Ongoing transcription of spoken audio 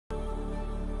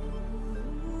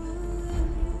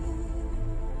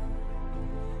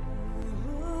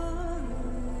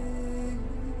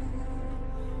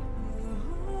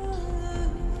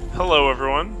Hello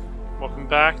everyone, welcome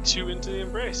back to Into the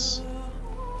Embrace.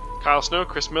 Kyle Snow,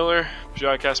 Chris Miller,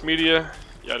 Pajodcast Media,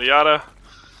 yada yada.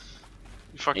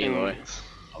 You fucking... Aloy.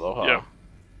 Aloha. Yeah.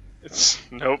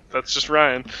 Nope, that's just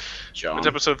Ryan. John. It's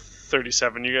episode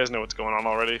 37, you guys know what's going on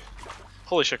already.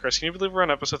 Holy shit, Chris, can you believe we're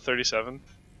on episode 37?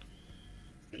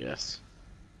 Yes.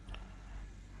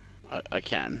 I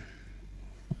can.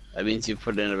 That means you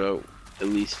put in about at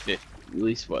least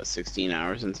what, 16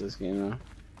 hours into this game now?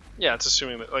 Yeah, it's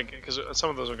assuming that, like, because some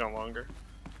of those have gone longer.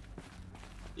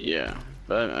 Yeah,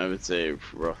 but I would say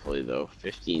roughly, though,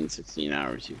 15, 16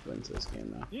 hours you put into this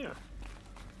game now. Yeah.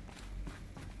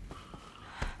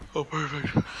 Oh,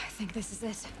 perfect. I think this is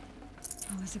it.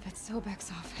 Elizabeth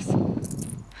Sobek's office.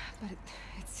 But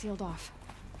it's sealed off.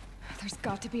 There's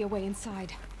got to be a way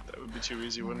inside. That would be too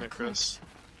easy, wouldn't it, Chris?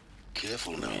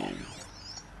 Careful now.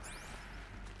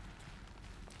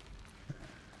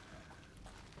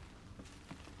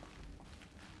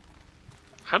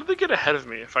 How did they get ahead of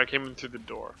me if I came in through the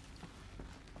door?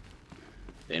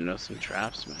 They know some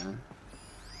traps, man.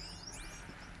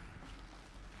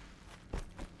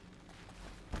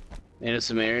 They know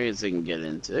some areas they can get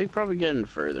into. They can probably get in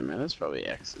further, man. There's probably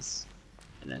exits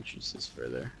and entrances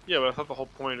further. Yeah, but I thought the whole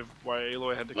point of why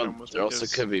Aloy had to come was There because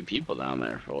also could be people down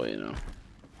there, for all you know.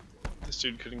 this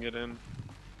dude couldn't get in.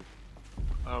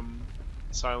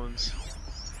 Silence.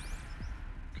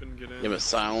 Couldn't get in. Yeah, but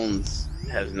Silence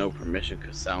has no permission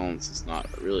because Silence is not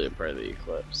really a part of the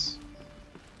Eclipse.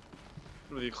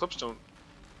 The Eclipse don't.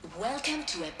 Welcome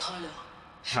to Apollo.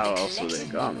 How the else would they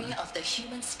collective gone? memory of the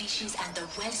human species and the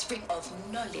wellspring of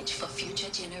knowledge for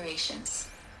future generations.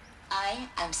 I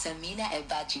am Samina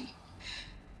Ebaji.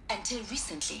 Until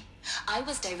recently, I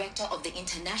was director of the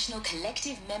International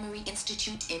Collective Memory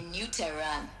Institute in New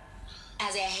Tehran.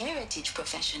 As a heritage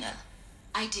professional,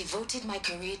 I devoted my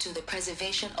career to the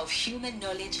preservation of human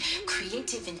knowledge,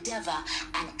 creative endeavor,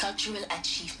 and cultural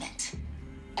achievement.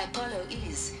 Apollo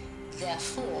is,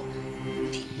 therefore,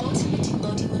 the ultimate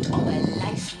embodiment of a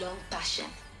lifelong passion,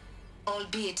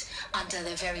 albeit under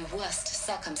the very worst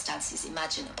circumstances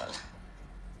imaginable.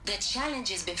 The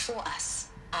challenges before us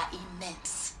are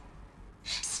immense.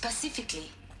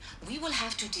 Specifically, we will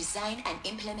have to design and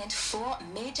implement 4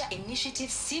 major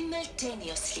initiatives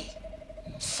simultaneously.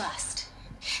 First,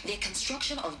 the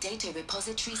construction of data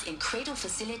repositories in cradle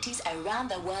facilities around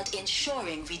the world,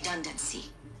 ensuring redundancy.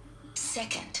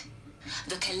 Second,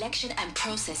 the collection and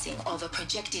processing of a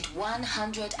projected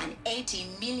 180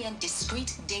 million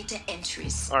discrete data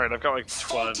entries. Alright, I've got like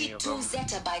 20 42 of them.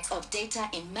 zettabytes of data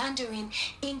in Mandarin,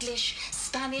 English,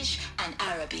 Spanish, and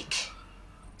Arabic.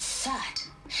 Third,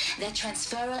 the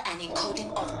transferal and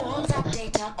encoding of all that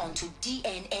data onto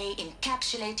DNA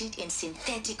encapsulated in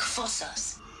synthetic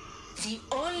fossils. The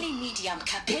only medium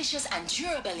capacious and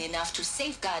durable enough to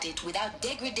safeguard it without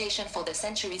degradation for the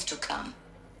centuries to come.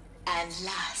 And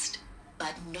last,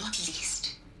 but not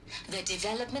least, the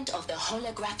development of the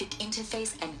holographic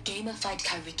interface and gamified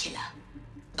curricula,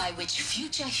 by which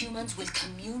future humans will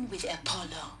commune with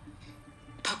Apollo,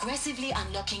 progressively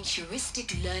unlocking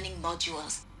heuristic learning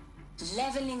modules,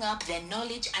 leveling up their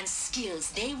knowledge and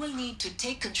skills they will need to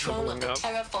take control of the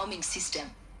terraforming system.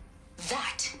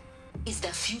 That is the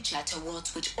future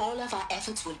towards which all of our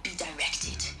efforts will be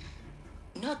directed.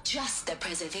 Not just the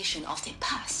preservation of the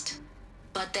past,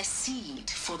 but the seed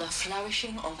for the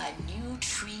flourishing of a new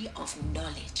tree of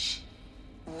knowledge.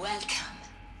 Welcome,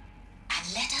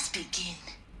 and let us begin.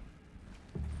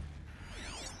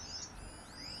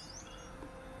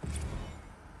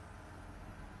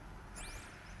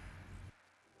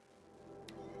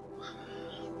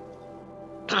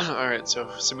 Alright, so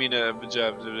Samina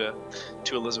Bajab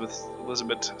to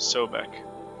Elizabeth Sobek.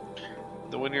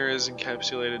 The winner is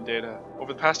encapsulated data.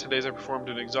 Over the past 10 days, I performed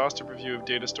an exhaustive review of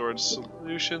data storage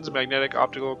solutions, magnetic,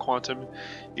 optical, quantum,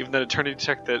 even that eternity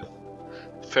tech that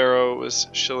Pharaoh was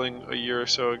shilling a year or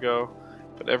so ago.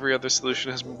 But every other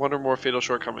solution has one or more fatal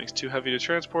shortcomings. Too heavy to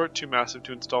transport, too massive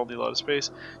to install, need a lot of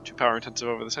space, too power intensive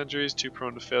over the centuries, too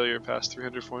prone to failure past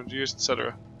 300, 400 years,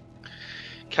 etc.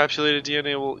 Encapsulated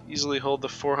DNA will easily hold the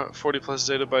 40 plus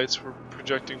zettabytes we're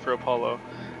projecting for Apollo.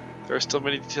 There are still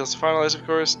many details to finalize, of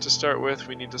course. To start with,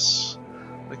 we need to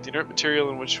select the inert material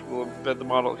in which we'll embed the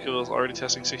molecules, already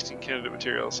testing 16 candidate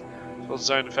materials. We'll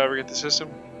design and fabricate the system.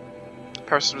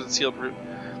 Power system is a sealed route.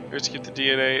 We're to keep the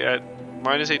DNA at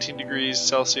minus 18 degrees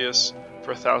Celsius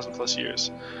for 1,000 plus years.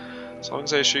 So long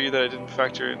as I assure you that I didn't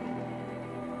factor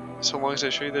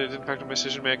my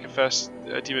decision, may I confess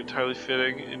I deem it entirely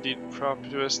fitting, indeed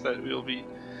propitious, that we will be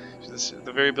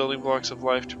the very building blocks of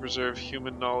life to preserve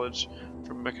human knowledge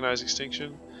from mechanized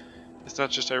extinction. It's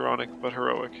not just ironic, but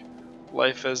heroic.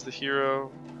 Life as the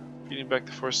hero, beating back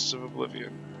the forces of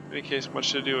oblivion. In any case,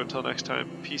 much to do until next time.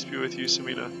 Peace be with you,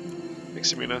 Samina.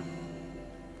 Thanks, Samina.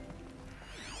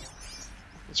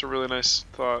 That's a really nice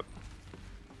thought.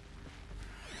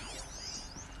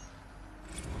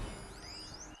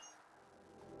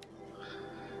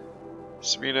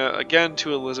 Samina again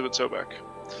to Elizabeth Sobek.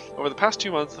 Over the past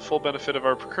 2 months, the full benefit of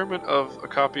our procurement of a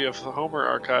copy of the Homer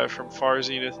archive from Far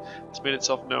Zenith has made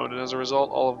itself known, and as a result,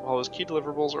 all of Apollo's key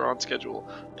deliverables are on schedule.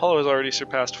 Apollo has already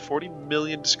surpassed 40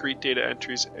 million discrete data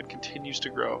entries and continues to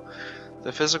grow.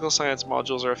 The physical science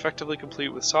modules are effectively complete,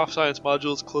 with soft science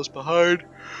modules close behind.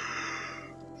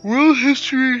 World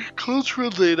history, cultural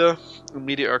data, and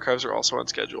media archives are also on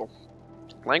schedule.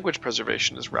 Language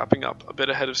preservation is wrapping up a bit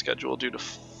ahead of schedule due to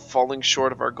falling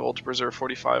short of our goal to preserve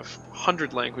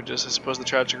 4,500 languages. I suppose the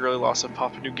tragic early loss of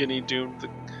Papua New Guinea doomed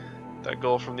that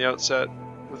goal from the outset,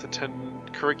 with the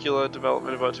 10 curricula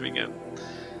development about to begin.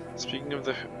 Speaking of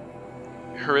the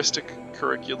heuristic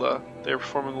curricula, they are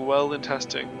performing well in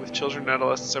testing, with children and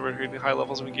adolescents demonstrating high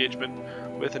levels of engagement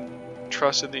with and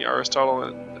trust in the Aristotle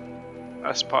and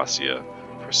Aspasia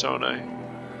personae.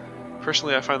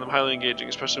 Personally, I find them highly engaging,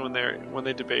 especially when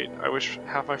they debate. I wish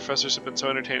half my professors had been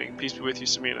so entertaining. Peace be with you,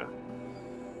 Samina.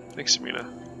 Thanks, Samina.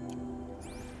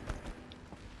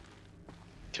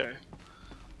 Okay.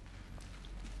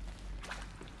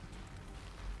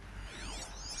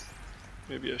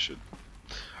 Maybe I should.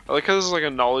 I like how this is like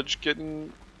a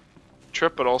knowledge-getting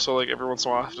trip, but also like every once in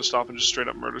a while I have to stop and just straight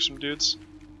up murder some dudes.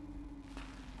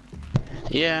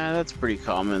 Yeah, that's pretty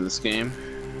common in this game.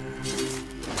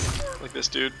 Like this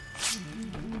dude.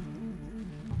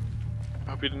 I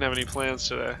hope you didn't have any plans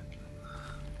today,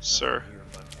 sir.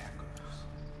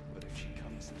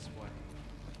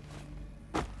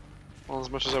 Well, as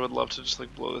much as I would love to just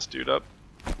like blow this dude up,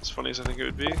 as funny as I think it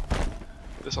would be,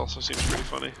 this also seems pretty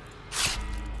funny.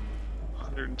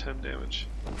 110 damage.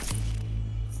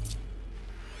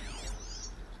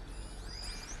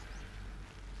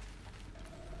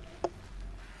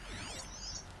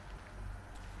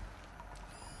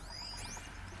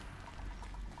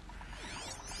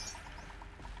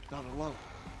 Not alone.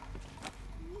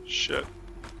 Shit.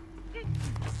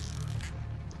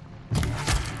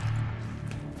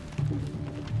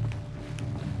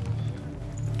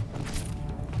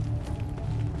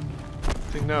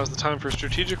 I think now is the time for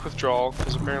strategic withdrawal,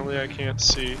 because apparently I can't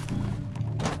see.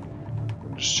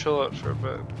 And just chill out for a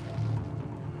bit.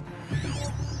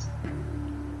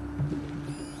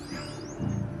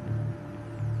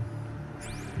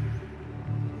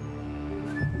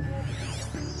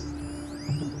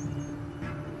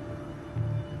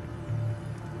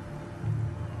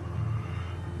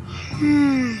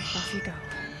 Off you go.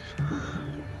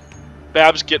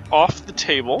 Babs, get off the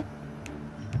table.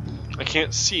 I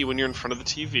can't see when you're in front of the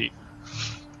TV.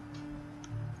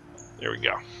 There we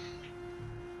go.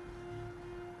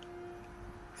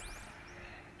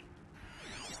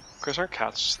 Chris, aren't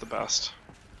cats just the best?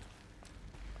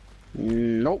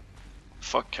 Nope.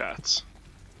 Fuck cats.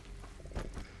 You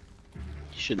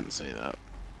shouldn't say that.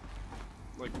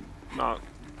 Like, not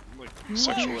like Well,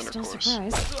 sexual you're still intercourse.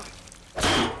 surprised.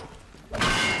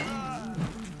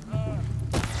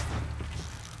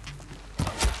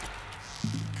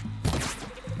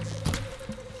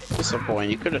 What's the point?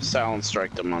 You could have silent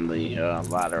striked him on the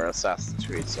ladder Assassin's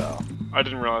Creed, so. I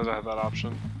didn't realize I had that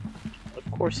option.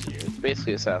 Of course you do. It's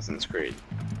basically Assassin's Creed.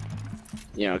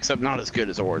 You know, except not as good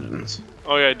as Origins.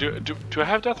 Oh yeah, do I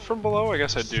have death from below? I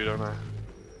guess I do, don't I?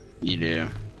 You do.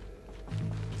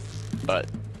 But,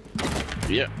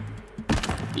 yeah.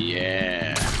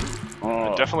 Yeah.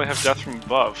 Oh, I definitely have death from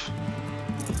above.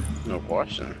 no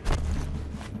question.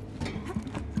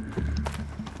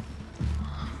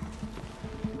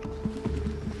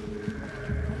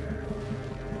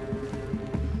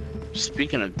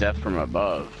 Speaking of death from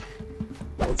above,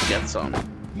 let's get some.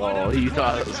 Oh, you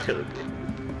thought it was gonna be.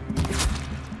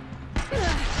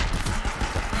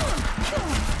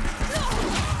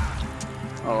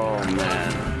 Oh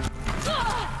man.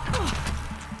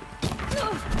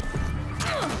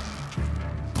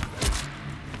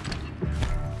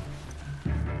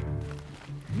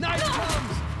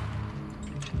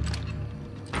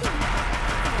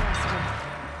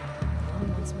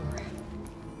 Once more.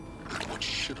 What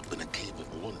should have been a cave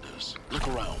of wonders. Look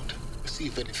around. See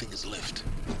if anything is left.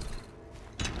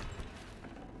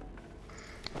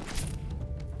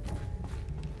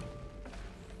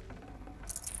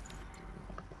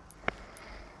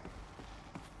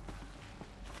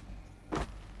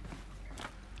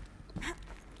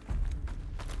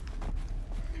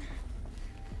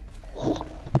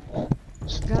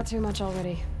 Got too much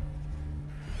already.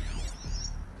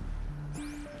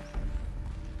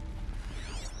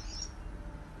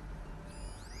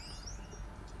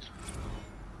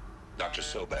 Dr.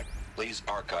 Sobek, please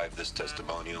archive this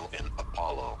testimonial in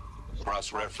Apollo.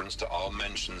 Cross-reference to all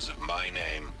mentions of my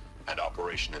name and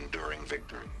Operation Enduring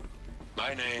Victory.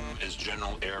 My name is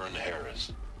General Aaron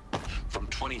Harris. From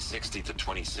 2060 to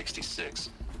 2066,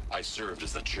 I served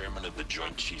as the chairman of the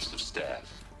Joint Chiefs of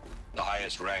Staff, the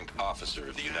highest-ranked officer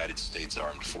of the United States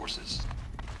Armed Forces.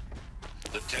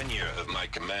 The tenure of my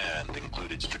command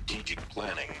included strategic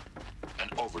planning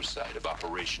and oversight of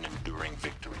Operation Enduring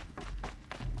Victory,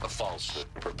 a falsehood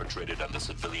perpetrated on the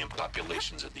civilian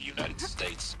populations of the United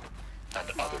States and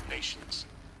other nations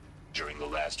during the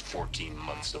last 14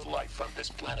 months of life on this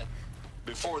planet.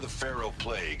 Before the Pharaoh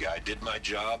Plague, I did my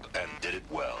job and did it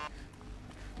well.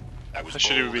 I was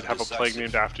should bold we and have a plague decisive,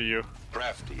 named after you?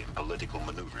 crafty in political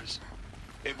maneuvers.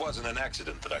 It wasn't an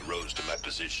accident that I rose to my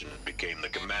position and became the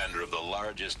commander of the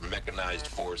largest mechanized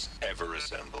force ever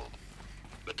assembled.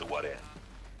 But to what end?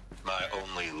 My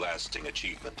only lasting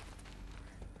achievement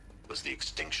was the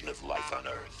extinction of life on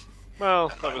Earth. Well,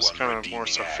 And that my was one kind of redeeming more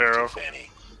so act, Pharaoh. if any,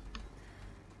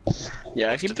 Yeah,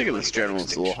 I was keep to thinking delay this that general's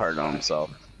a little extinction hard on by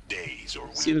himself. days or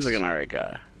weeks, Seems like an alright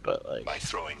guy, but like, by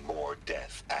throwing more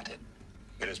death at it.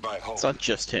 It is my hope it's not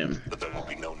just him. that there will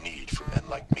be no need for men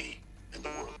like me in the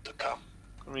world to come.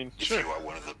 I mean, If sure. you are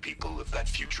one of the people of that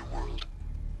future world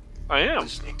I am.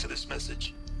 listening to this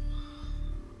message,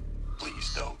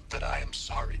 please know that I am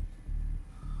sorry.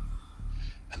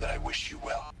 And that I wish you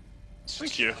well.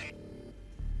 Thank you. Sincerely,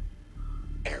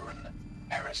 Aaron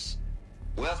Harris.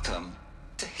 Welcome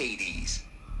to Hades.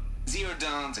 Zero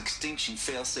Dawn's extinction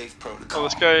failsafe protocol. Oh,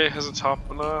 this guy has a top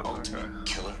or not? Okay. Ultimate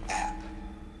killer app.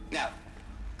 Now,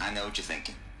 I know what you're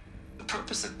thinking. The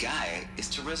purpose of Gaia is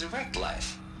to resurrect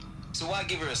life. So why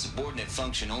give her a subordinate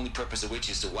function, only purpose of which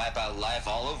is to wipe out life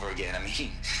all over again? I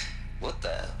mean,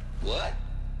 what?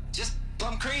 Just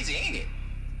plumb crazy, ain't it?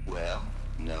 Well,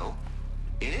 no,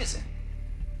 it isn't.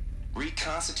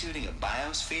 Reconstituting a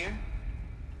biosphere?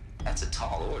 That's a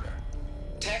tall order.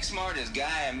 Tech smart as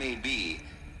Gaia may be,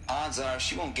 odds are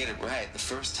she won't get it right the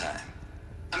first time.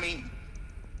 I mean,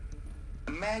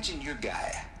 imagine you're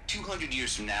Gaia, 200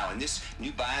 years from now, and this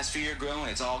new biosphere you're growing,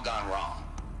 it's all gone wrong.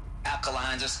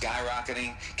 Alkalines are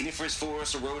skyrocketing, coniferous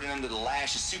forests eroding under the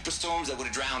lash of superstorms that would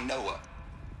have drowned Noah.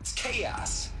 It's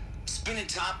chaos, spinning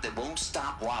top that won't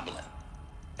stop wobbling.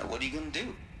 Now what are you gonna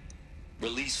do?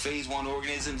 Release phase 1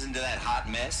 organisms into that hot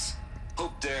mess?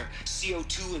 Hope their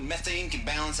CO2 and methane can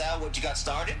balance out what you got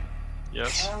started?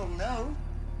 Yes. Hell no.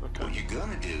 Okay. What you're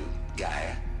gonna do,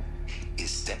 Gaia, is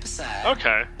step aside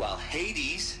Okay. while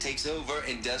Hades takes over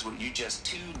and does what you're just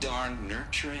too darn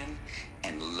nurturing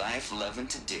and life-loving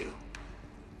to do,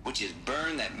 which is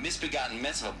burn that misbegotten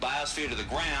mess of a biosphere to the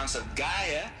ground so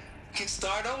Gaia can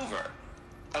start over.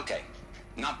 Okay,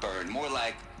 not burn, more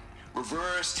like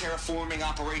reverse terraforming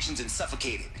operations and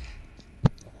suffocate it.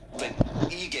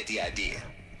 But you get the idea.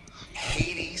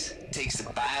 Hades takes the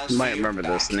biosphere. You might remember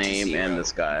back this to name zero. and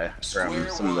this guy from Square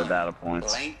some of the one, data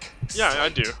points. blank Yeah, I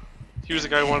slate. do. He was the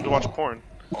guy who wanted to watch porn.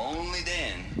 Only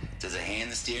then does it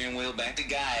hand the steering wheel back to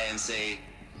Gaia and say,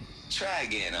 try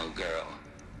again, old girl.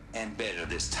 And better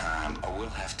this time, or we'll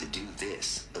have to do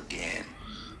this again.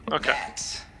 Okay.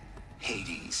 That's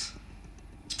Hades.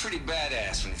 It's pretty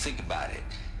badass when you think about it.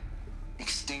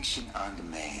 Extinction on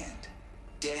demand.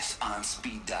 Death on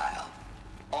speed dial.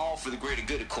 All for the greater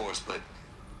good, of course, but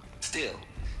still,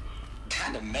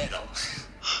 kind of metal.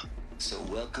 So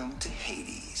welcome to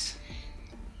Hades.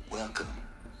 Welcome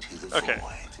to the Okay.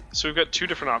 void. So we've got two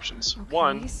different options. Okay,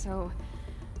 One, so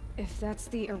if that's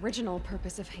the original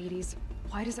purpose of Hades,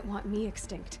 why does it want me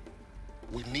extinct?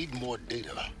 We need more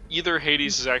data. either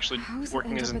Hades is actually How's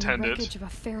working it as end up in the intended, wreckage of a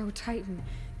pharaoh titan,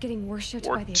 getting worshipped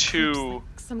or by the two, eclipse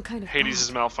like some kind of Hades is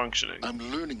god? malfunctioning. I'm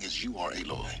learning as you are,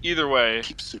 Aloy. Either way,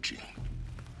 Keep searching.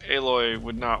 Aloy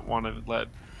would not want to let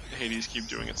Hades keep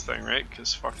doing its thing, right?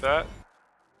 Because fuck that.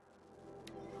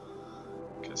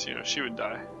 Because, you know, she would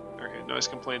die. Okay, noise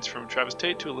complaints from Travis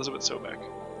Tate to Elizabeth Sobek.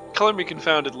 Color me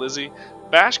confounded, Lizzie.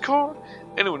 Bashcore?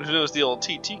 Anyone who knows the old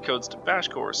TT codes to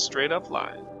Bashcore is straight up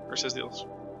lying. Or says the old...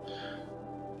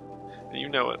 And you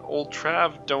know it. Old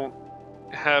Trav don't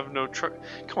have no truck.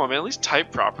 Come on, man, at least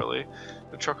type properly.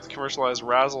 The truck with commercialized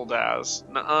razzle-dazz.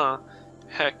 Nuh-uh.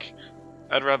 Heck,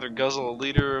 I'd rather guzzle a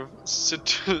liter of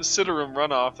Citarum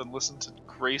runoff than listen to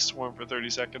Grey Swarm for 30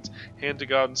 seconds, hand to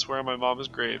God and swear on my mama's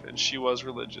grave, and she was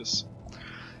religious.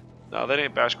 No, that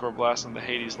ain't Bashcore blasting the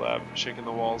Hades lab, shaking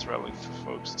the walls, rattling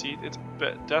folks' teeth. It's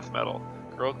death metal,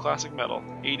 girl classic metal,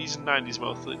 80s and 90s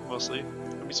mostly.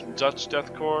 There'll be some Dutch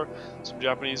deathcore, some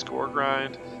Japanese gore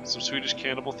grind, some Swedish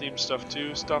cannibal themed stuff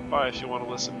too. Stop by if you want to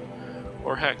listen.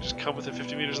 Or heck, just come within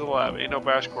 50 meters of the lab. Ain't no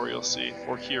Bashcore you'll see,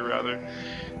 or hear rather.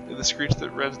 the screech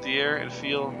that rends the air, and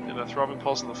feel in a throbbing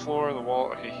pulse on the floor, the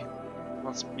wall. Okay,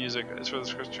 lots of music. As for the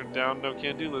script turned down, no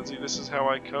can do, Lindsay. This is how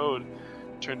I code.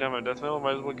 Turn down my death metal,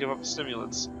 might as well give up the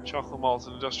stimulants. Chocolate malt,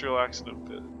 an industrial accident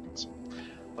bits.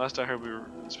 Last I heard we were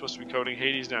supposed to be coding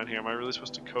Hades down here. Am I really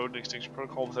supposed to code an extinction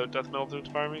protocol without death metal to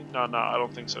inspire me? Nah, I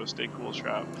don't think so. Stay cool,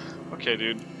 Trap. Okay,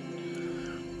 dude.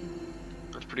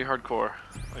 That's pretty hardcore,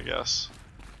 I guess.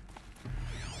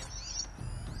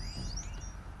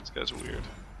 This guy's weird.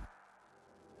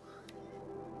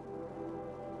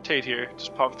 Tate here.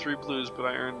 Just popped 3 blues, but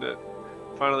I earned it.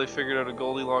 Finally figured out a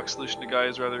Goldilocks solution to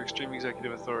Gaia's rather extreme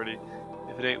executive authority.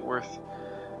 If it ain't worth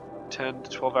 10 to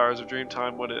 12 hours of dream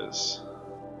time, what is?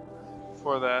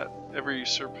 For that, every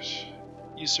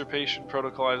usurpation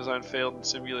protocol I designed failed in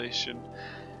simulation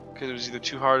because it was either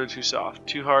too hard or too soft.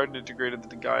 Too hard and integrated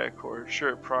the Gaia core. Sure,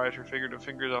 it pried her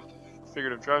fingers off the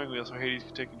figurative driving wheel so Hades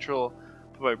could take control,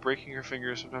 but by breaking her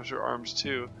fingers, sometimes her arms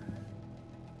too.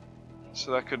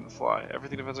 So that couldn't fly.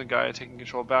 Everything depends on Gaia taking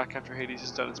control back after Hades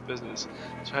has done its business.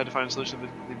 So I had to find a solution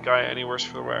that made Gaia any worse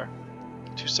for the wear.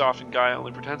 Too soft, and Gaia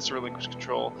only pretends to relinquish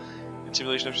control. In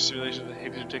simulation after simulation,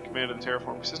 Hades would take command of the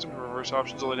terraforming system. For reverse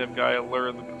options, only to have Gaia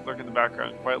lurk in the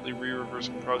background, quietly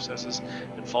re-reversing processes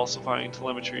and falsifying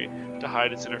telemetry to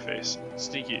hide its interface.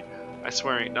 Sneaky. I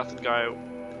swear ain't nothing Gaia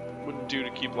wouldn't do to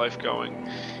keep life going,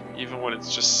 even when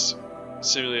it's just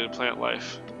simulated plant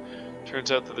life.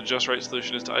 Turns out that the just right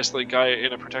solution is to isolate Gaia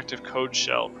in a protective code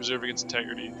shell, preserving its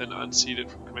integrity, then unseat it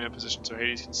from command position so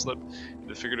Hades can slip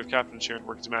into figurative captain chair and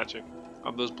work its magic.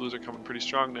 Those blues are coming pretty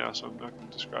strong now, so I'm not going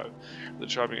to describe the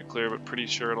chopping it clear, but pretty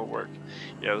sure it'll work.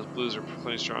 Yeah, those blues are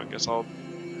plenty strong. Guess I'll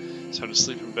it's time to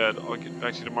sleep in bed. I'll get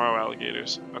back to you tomorrow,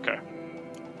 alligators. Okay.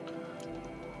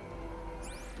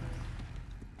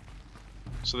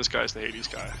 So this guy's the Hades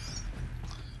guy,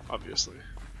 obviously.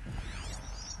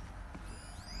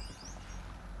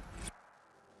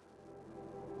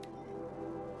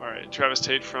 Alright, Travis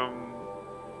Tate from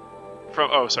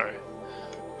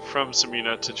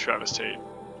Samina to Travis Tate.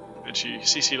 And she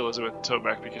CC'd Elizabeth and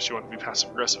Toback because she wanted to be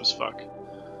passive aggressive as fuck.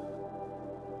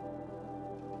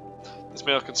 This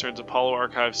mail concerns Apollo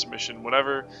archive submission.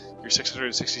 Whatever, you're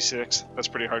 666. That's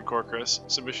pretty hardcore, Chris.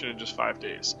 Submission in just 5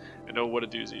 days. And oh, what a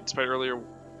doozy. Despite earlier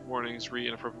warnings,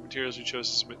 inappropriate materials, we chose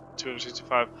to submit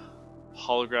 265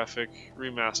 holographic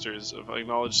remasters of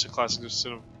acknowledged classics of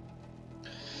cinema.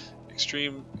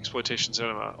 Extreme exploitation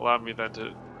cinema. Allow me then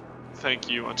to thank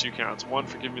you on 2 counts. 1,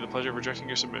 for giving me the pleasure of rejecting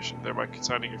your submission, thereby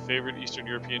consigning your favorite Eastern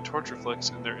European torture flicks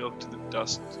and their ilk to the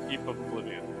dust heap of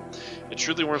oblivion. It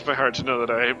truly warms my heart to know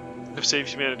that I have saved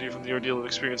humanity from the ordeal of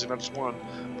experiencing not just one,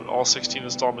 but all 16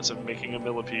 installments of making a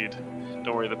millipede.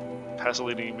 Don't worry, the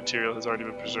passivating material has already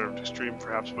been preserved. Extreme,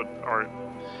 perhaps, but art.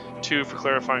 2, for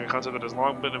clarifying a concept that has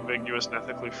long been ambiguous and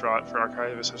ethically fraught for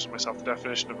archivists such as myself, the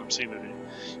definition of obscenity.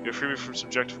 You have freed me from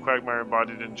subjective quagmire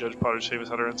embodied in Judge Potter's famous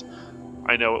utterance.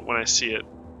 I know it when I see it.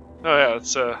 Oh yeah,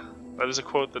 that is a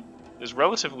quote that is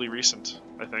relatively recent,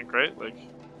 I think, right? Like,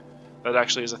 that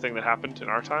actually is a thing that happened in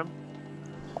our time.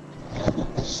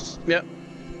 Yep.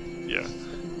 Yeah.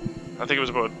 I think it was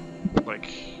about, like,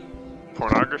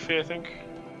 pornography, I think,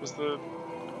 was the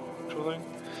actual thing.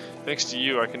 Thanks to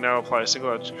you, I can now apply a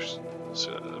single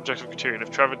objective criterion.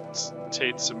 If Travis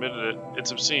Tate submitted it,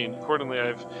 it's obscene. Accordingly,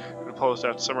 I've proposed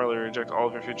to summarily reject all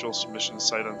of your future submissions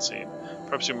sight unseen.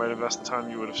 Perhaps you might invest the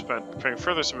time you would have spent preparing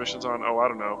further submissions on, oh, I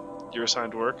don't know, your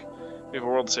assigned work. We have a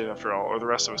world to save after all, or the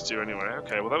rest of us do anyway.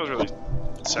 Okay, well that was really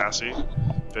sassy,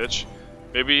 bitch.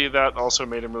 Maybe that also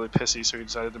made him really pissy, so he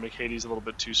decided to make Hades a little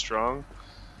bit too strong.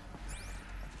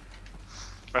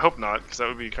 I hope not, because that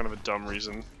would be kind of a dumb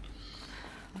reason.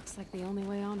 Looks like the only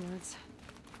way onwards.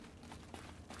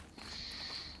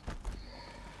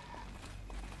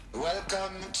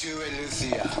 Welcome to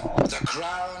Eleuthia, the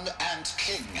crown and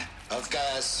king of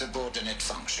Gaia's subordinate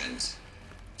functions.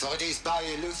 For it is by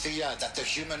Eleuthia that the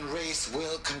human race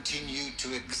will continue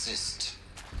to exist.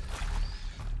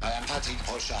 I am Patrick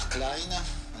Brochard-Klein,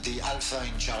 the alpha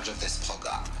in charge of this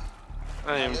program.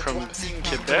 I am from One thing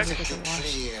Quebec. to make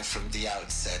clear from the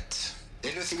outset.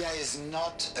 Eleuthia is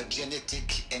not a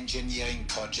genetic engineering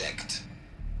project.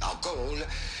 Our goal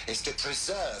is to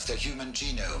preserve the human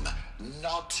genome,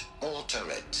 not alter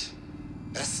it.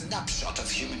 A snapshot of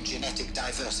human genetic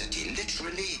diversity,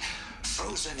 literally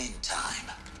frozen in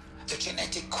time. The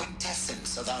genetic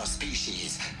quintessence of our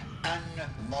species,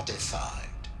 unmodified.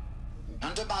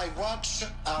 Under my watch,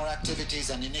 our activities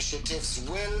and initiatives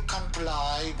will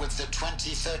comply with the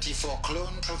 2034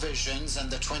 clone provisions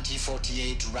and the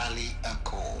 2048 Rally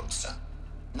Accords.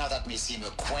 Now that may seem a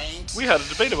quaint, We had a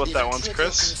debate about that even once, trivial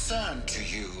Chris. concern to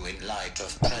you in light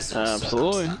of present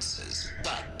Absolutely. circumstances,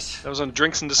 but That was on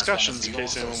Drinks and as one of Discussions, in the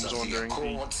case anyone authors was of the wondering.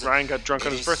 Accords, Ryan got drunk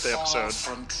on it his is birthday far episode.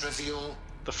 from trivial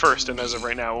The first, to and as of me.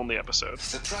 right now, only episode.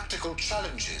 The practical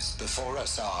challenges before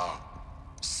us are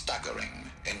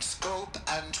staggering in scope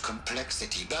and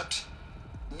complexity, but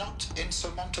not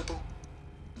insurmountable.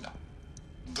 No.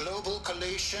 Global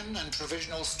collation and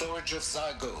provisional storage of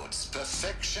zygotes,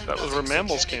 perfection That was of where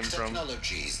mammals exogenic came from.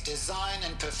 technologies, design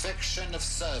and perfection of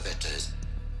servitors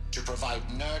to provide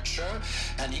nurture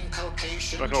and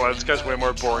inculcation. I'm not gonna lie, this guy's way more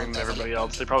early boring child than everybody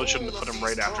else. development. They probably shouldn't have All put of him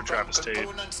right these after program Travis Tate.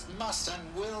 components must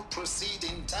and will proceed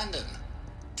in tandem.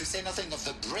 To say nothing of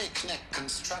the breakneck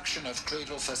construction of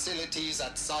cradle facilities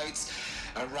at sites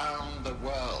around the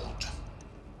world.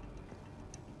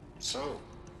 So,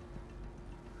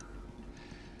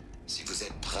 si vous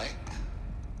êtes prêts,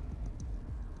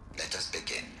 let us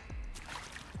begin.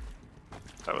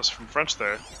 That was from French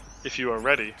there. If you are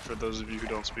ready, for those of you who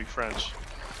don't speak French.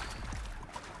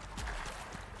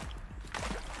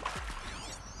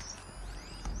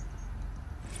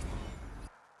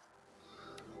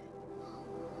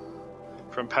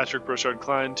 From Patrick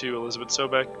Brochard-Klein to Elizabeth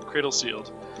Sobeck, cradle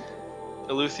sealed.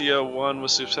 Eleuthia 1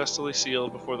 was successfully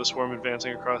sealed before the swarm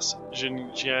advancing across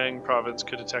Xinjiang province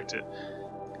could detect it.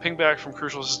 Pingback from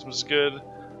crucial systems is good.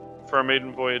 For our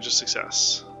maiden voyage, a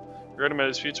success. Regarding my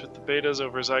disputes with the betas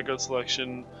over zygote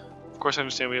selection, of course I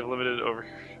understand we have limited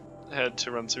overhead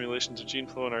to run simulations of gene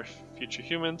flow in our future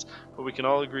humans, but we can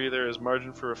all agree there is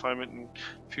margin for refinement in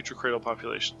future cradle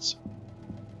populations.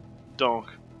 Donc,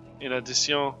 in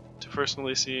addition to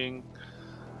personally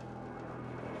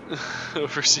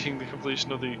overseeing the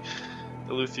completion of the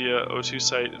Eleuthia O2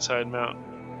 site inside Mount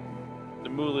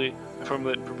Namuli, I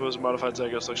formulate and propose a modified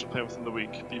zygote selection plan within the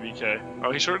week. PBK.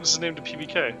 Oh, he shortened his name to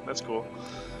PBK. That's cool.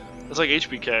 It's like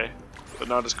HBK, but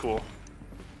not as cool.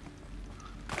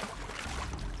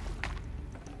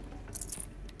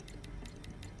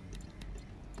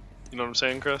 You know what I'm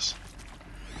saying, Chris?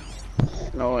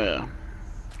 Oh yeah.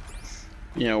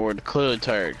 You know, we're clearly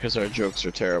tired because our jokes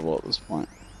are terrible at this point.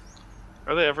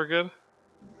 Are they ever good?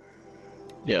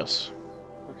 Yes.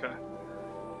 Okay.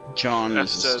 John F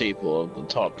is a said staple of the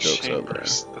top jokes out there.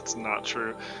 Chambers. That's not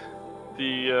true.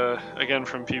 The, again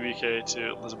from PBK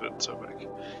to Elizabeth Sobeck.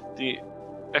 The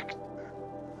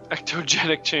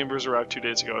ectogenic chambers arrived 2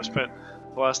 days ago. I spent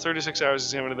the last 36 hours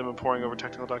examining them and poring over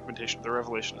technical documentation. The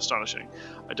revelation astonishing.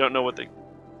 I don't know what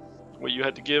you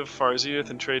had to give, far as Edith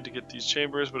and trade to get these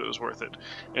chambers, but it was worth it.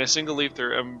 In a single leap,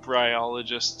 their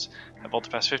embryologists have all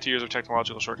past 50 years of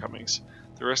technological shortcomings.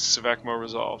 The risks of ECMO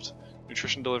resolved.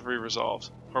 Nutrition delivery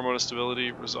resolved. Hormone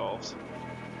stability resolved.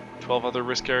 12 other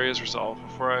risk areas resolved.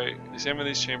 Before I examined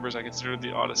these chambers, I considered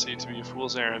the Odyssey to be a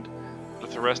fool's errand. But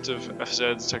if the rest of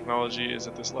FZ's technology is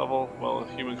at this level, well, a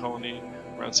human colony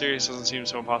around Sirius doesn't seem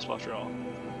so impossible after all.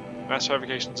 Mass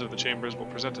fabrications of the chambers will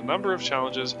present a number of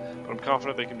challenges, but I'm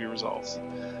confident they can be resolved.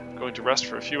 Going to rest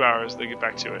for a few hours, then get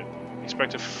back to it.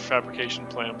 Expect a fabrication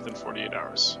plan within 48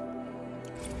 hours.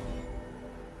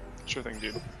 Sure thing,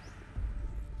 dude.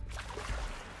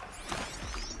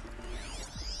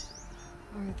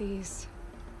 Are these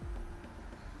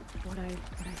what I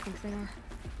think they are?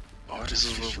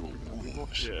 Artificial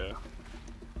wombs. Yeah.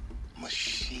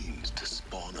 Machines to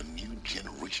spawn a new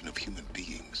generation of human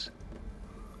beings.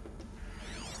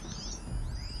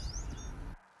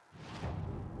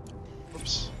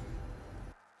 Oops.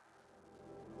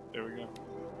 There we go.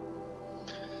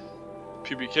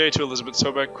 PBK to Elizabeth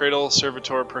Sobeck, Cradle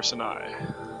Servitor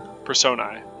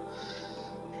Personae.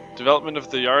 Development of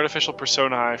the artificial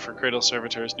personae for Cradle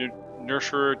Servitors,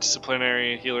 nurturer,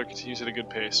 disciplinary, and healer continues at a good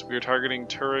pace. We are targeting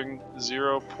Turing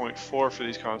 0.4 for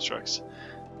these constructs.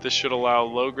 This should allow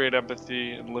low-grade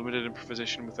empathy and limited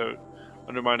improvisation without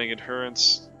undermining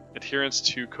adherence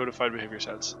to codified behavior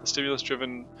sets. The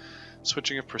stimulus-driven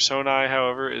switching of personae,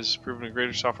 however, is proven a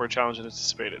greater software challenge than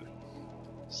anticipated,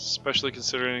 especially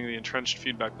considering the entrenched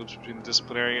feedback loops between the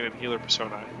disciplinarian and healer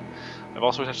personae. I've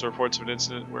also attached reports of an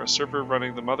incident where a server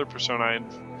running the mother personae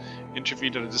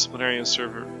intervened on a disciplinarian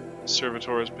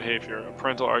servitor's behavior, a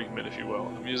parental argument, if you will.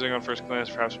 Amusing on first glance,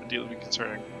 perhaps, but deeply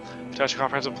concerning. Attach a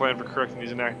comprehensive plan for correcting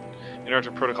these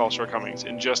inactive protocol shortcomings.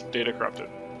 Ingest data corrupted.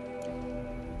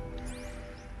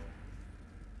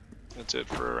 That's it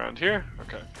for around here?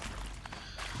 Okay.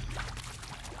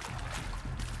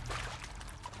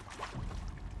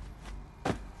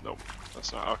 Nope,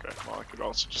 that's not. Okay, well, I could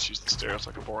also just use the stairs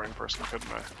like a boring person, couldn't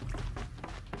I?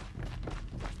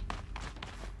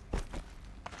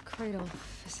 Cradle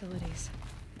facilities.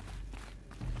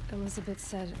 Elizabeth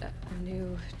said a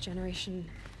new generation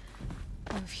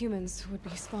of humans would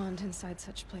be spawned inside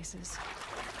such places.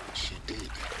 She did.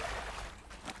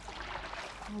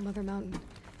 All Mother Mountain.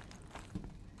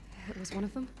 It was one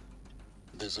of them?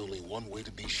 There's only one way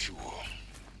to be sure.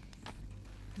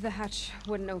 The hatch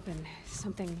wouldn't open.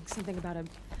 Something about a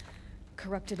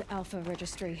corrupted Alpha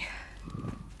registry.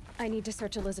 I need to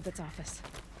search Elizabeth's office.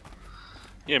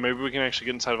 Yeah, maybe we can actually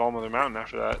get inside of All Mother Mountain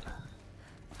after that.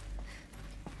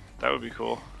 That would be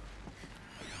cool.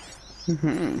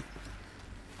 Mm-hmm.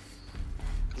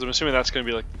 Because I'm assuming that's going to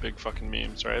be like the big fucking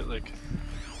memes, right? Like,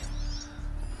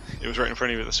 it was right in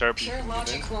front of you at the start. But Pure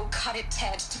logic won't cut it,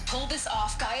 Ted. To pull this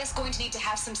off, Gaia's going to need to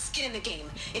have some skin in the game.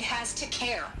 It has to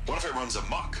care. What if it runs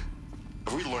amok?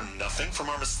 Have we learned nothing from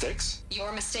our mistakes?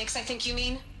 Your mistakes, I think you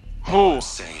mean? All I'm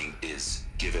saying is,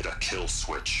 give it a kill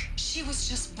switch. She was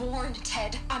just born,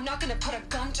 Ted. I'm not gonna put a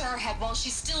gun to her head while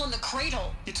she's still in the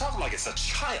cradle. You talk like it's a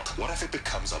child. What if it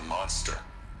becomes a monster?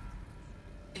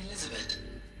 Elizabeth,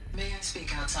 may I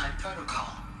speak outside protocol?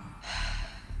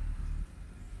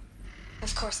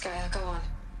 Of course, Gaia, go on.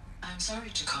 I'm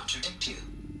sorry to contradict you,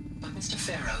 but Mr.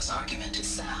 Farrow's argument is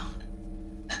sound.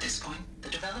 At this point, the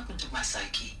development of my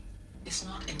psyche is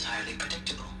not entirely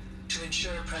predictable. To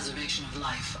ensure preservation of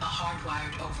life, a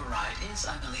hardwired override is,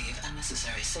 I believe, a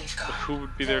necessary safeguard. Who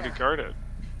would be there to guard it?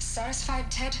 Satisfied,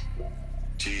 Ted?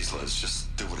 Jeez, Liz,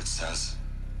 just do what it says.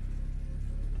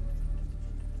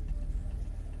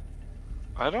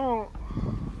 I'm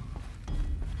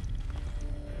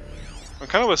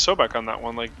kind of with Sobek on that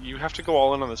one. Like, you have to go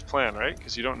all in on this plan, right?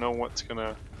 Because you don't know what's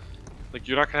gonna... Like,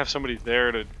 you're not gonna have somebody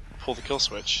there to pull the kill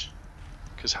switch.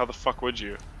 Because how the fuck would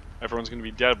you? Everyone's gonna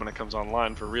be dead when it comes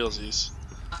online for realsies.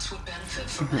 That would benefit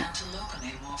from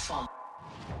antilopening more follow.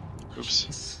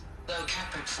 Oops. Though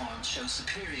Caprid forms show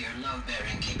superior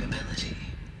load-bearing capability.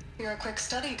 You're a quick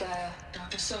study, Gaia.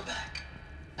 Dr. Sobek,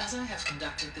 as I have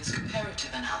conducted this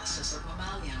comparative analysis of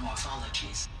mammalian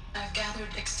morphologies, I've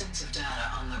gathered extensive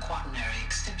data on the quaternary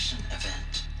extinction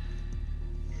event.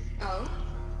 Oh?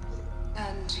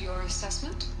 And your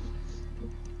assessment?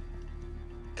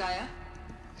 Gaia?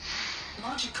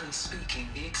 Logically speaking,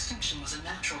 the extinction was a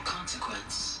natural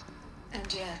consequence.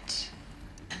 And yet...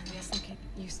 Like it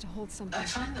used to hold something. I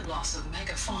find the loss of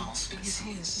megafaunal Components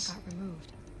species got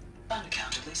removed.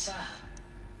 unaccountably sad.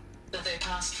 That they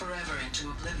passed forever into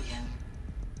oblivion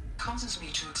causes me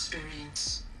to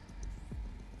experience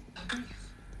a grief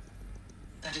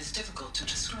that is difficult to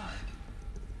describe.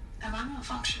 Am I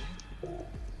malfunctioning?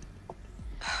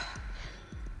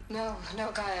 No,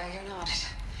 Gaia, you're not.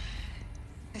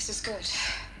 This is good.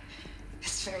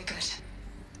 It's very good.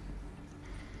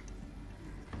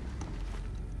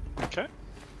 Okay.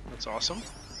 That's awesome.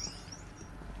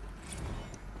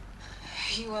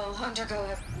 You will undergo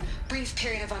a brief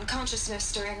period of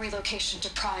unconsciousness during relocation to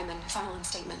Prime and final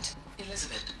instatement.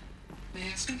 Elizabeth, may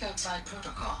I speak outside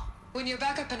protocol? When you're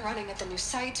back up and running at the new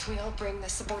site, we'll bring the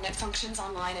subordinate functions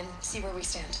online and see where we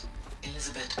stand.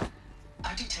 Elizabeth,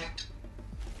 I detect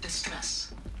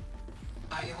distress.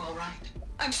 Are you all right?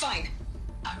 I'm fine.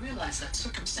 I realize that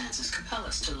circumstances compel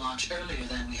us to launch earlier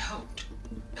than we hoped,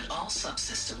 but all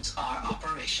subsystems are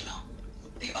operational.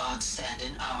 The odds stand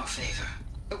in our favor.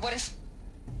 But what if...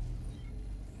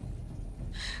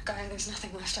 Gaia, there's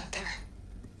nothing left out there.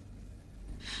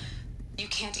 You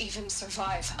can't even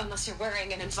survive unless you're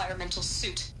wearing an environmental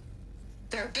suit.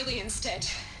 There are billions dead,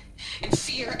 in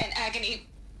fear and agony.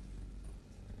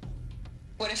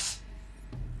 What if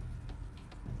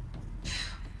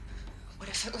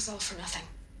it was all for nothing?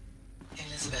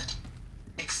 Elizabeth,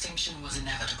 extinction was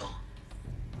inevitable.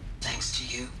 Thanks to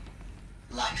you,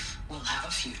 life will have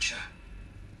a future.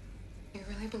 You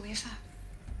really believe that?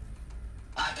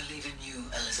 I believe in you,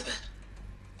 Elizabeth.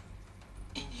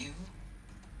 In you,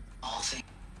 all things.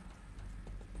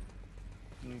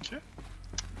 Okay.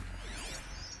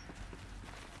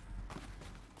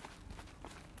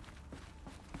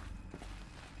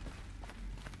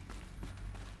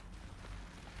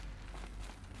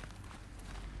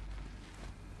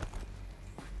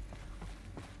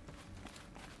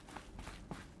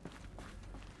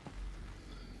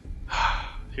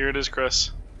 Here it is,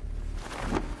 Chris.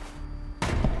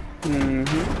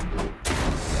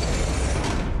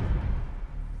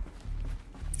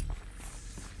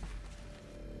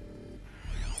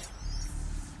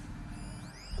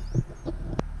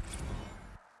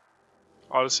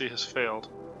 Odyssey has failed.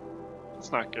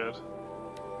 It's not good.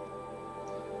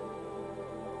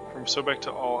 From Sobek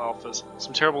to all alphas.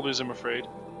 Some terrible news, I'm afraid.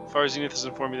 Far Zenith has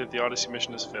informed me that the Odyssey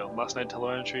mission has failed. Last night,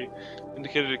 telemetry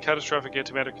indicated a catastrophic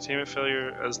antimatter containment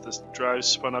failure as the drives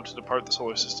spun up to depart the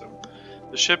solar system.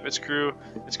 The ship, its crew,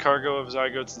 its cargo of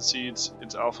zygotes and seeds,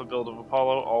 its alpha build of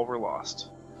Apollo, all were lost.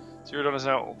 Zero Dawn is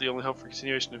now the only hope for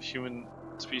continuation of human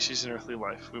species and earthly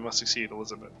life. We must succeed,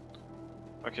 Elizabeth.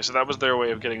 Okay, so that was their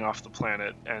way of getting off the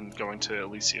planet and going to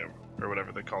Elysium, or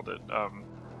whatever they called it.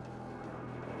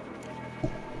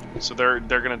 So they're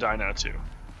gonna die now too.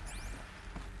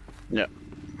 Yep.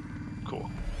 Cool.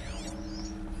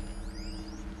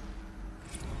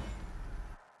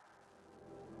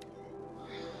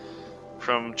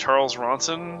 From Charles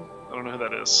Ronson, I don't know who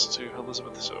that is, to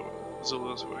Elizabeth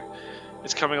Elizabeth.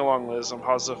 It's coming along, Liz. I'm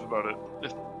positive about it.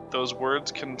 If those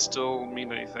words can still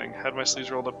mean anything. Had my sleeves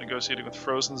rolled up negotiating with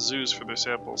frozen zoos for their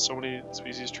samples. So many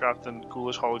species trapped in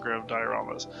ghoulish hologram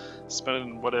dioramas. Suspended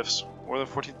in what ifs. More than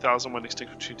 14,000 went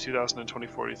extinct between 2000 and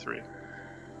 2043.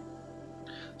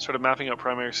 Started mapping out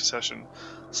primary succession,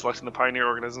 selecting the pioneer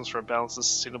organisms for a balanced and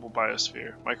sustainable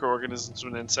biosphere. Microorganisms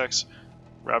and insects,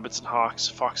 rabbits and hawks,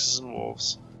 foxes and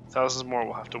wolves. Thousands more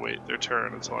will have to wait their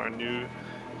turn until our new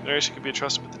generation can be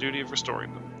entrusted with the duty of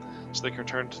restoring them, so they can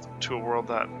return to a world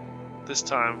that, this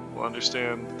time, will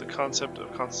understand the concept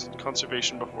of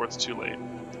conservation before it's too late.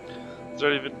 There's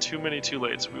already been too many too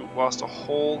lates. We lost a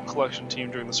whole collection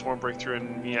team during the swarm breakthrough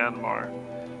in Myanmar.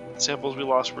 The samples we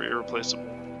lost were irreplaceable.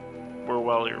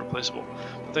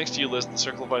 But thanks to you, Liz, the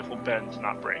circle of life will bend,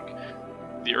 not break.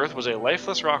 The Earth was a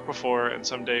lifeless rock before, and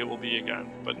someday it will be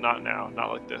again. But not now,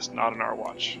 not like this, not in our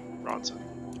watch. Ronson.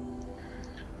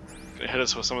 Gonna hit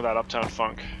us with some of that uptown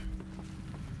funk.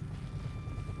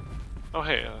 Oh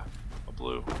hey, a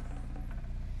blue.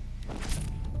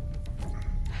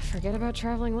 Forget about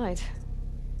traveling light.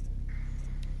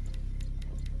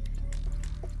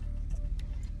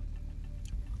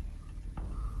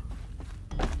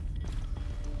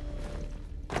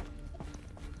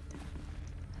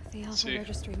 The Alpha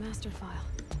Registry master file.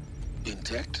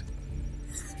 Intact?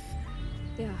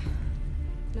 Yeah.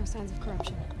 No signs of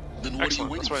corruption. Then what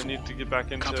Excellent. are you That's waiting what I need to get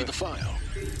back into. Copy the file.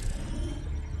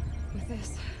 With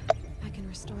this, I can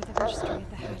restore the registry at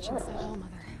the hatch inside Allmother.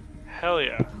 Hell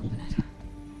yeah. Open it.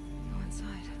 Go inside.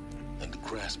 And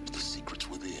grasp the secrets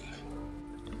within.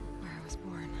 Where I was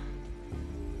born.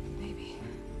 Maybe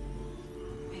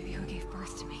who gave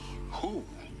birth to me. Who?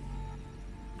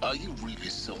 Are you really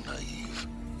so naive?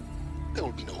 There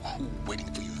will be no who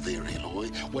waiting for you there,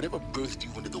 Aloy. Whatever birthed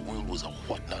you into the world was a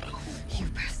what, not a who. You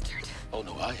bastard. Oh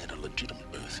no, I had a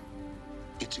legitimate birth.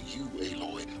 It's you,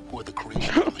 Aloy, who are the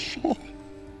creation of the machine.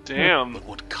 Damn. But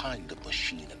what kind of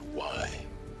machine and why?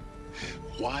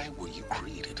 Why were you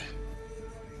created?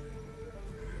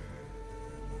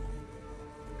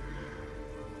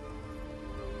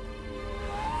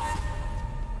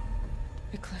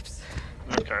 Eclipse.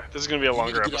 Okay, this is gonna be a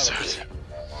longer You need to get out of episode. there.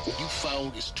 What you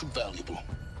found is too valuable.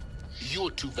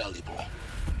 You're too valuable.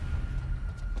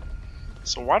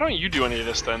 So why don't you do any of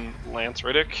this then, Lance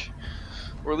Riddick?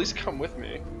 Or at least come with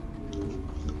me.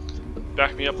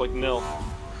 Back me up like Nil.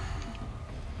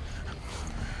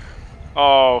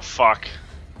 Oh, fuck.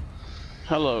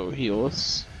 Hello,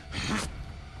 Heelus.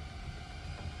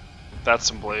 That's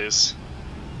some blaze.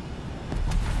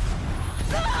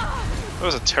 That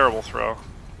was a terrible throw.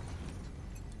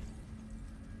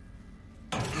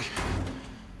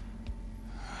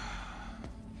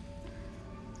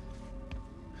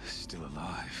 Still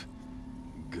alive.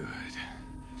 Good.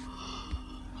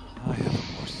 I have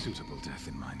a more suitable death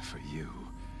in mind for you,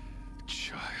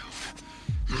 child.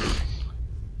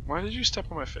 Why did you step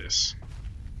on my face?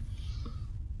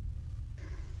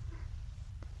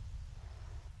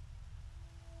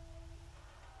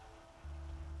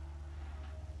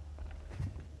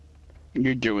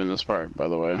 You're doing this part, by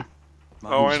the way.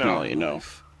 Oh, I Just gonna know. let you know.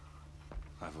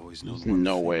 I've always known There's one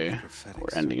no thing way prophetic we're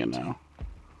ending it certainty, now.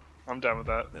 I'm down with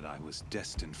that. that I was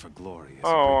destined for glory as a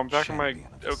Oh, great I'm back in my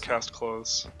champion of the outcast sun.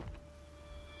 clothes.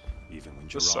 Even when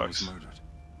This Jerome was sucks. murdered,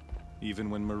 even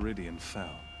when Meridian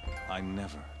fell, I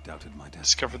never doubted my destiny.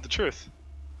 Discovered the truth.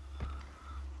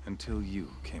 Until you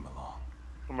came along.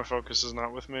 When my focus is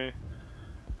not with me.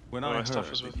 When All I my heard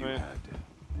stuff is that with you me. had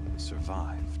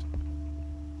survived,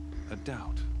 a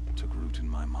doubt took root in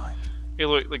my mind. Hey,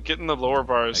 look, like get in the lower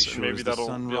bars As and sure maybe as the that'll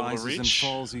sun be able to rises and reach.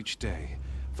 falls each day,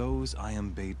 those I am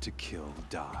bade to kill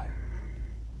die.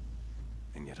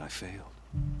 And yet I failed.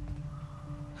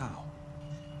 How?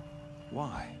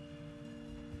 Why?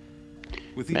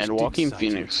 With each Man, dig Joaquin site you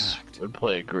Phoenix attacked, would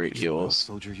play a great each loyal Heelus.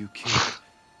 soldier you killed,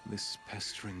 this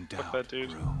pestering doubt that dude.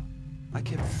 grew. I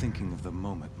kept thinking of the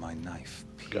moment my knife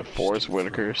Got pierced Forrest your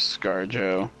Whitaker, throat.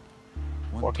 ScarJo,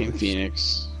 One Joaquin place,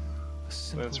 Phoenix. a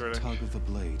simple That's right. tug of the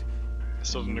blade. I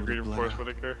still and didn't you agree would with have Forrest bled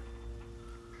out. Whitaker.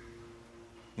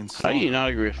 In How do you slaughter, not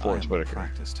agree with I Forrest am a Whitaker?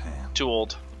 practiced hand, Too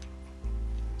old.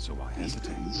 so why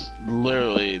hesitate?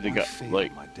 Literally, the Why guy, fail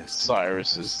like, my destined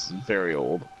Cyrus purpose? is very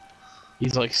old.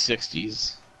 He's like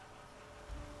 60s.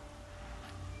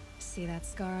 See that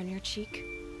scar on your cheek?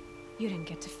 You didn't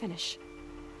get to finish.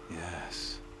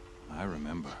 Yes, I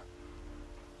remember.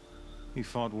 He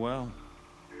fought well.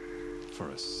 For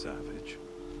a savage.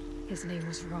 His name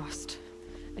was Rost,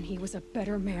 and he was a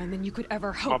better man than you could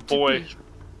ever hope My boy. to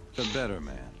be. The better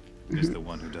man is the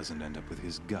one who doesn't end up with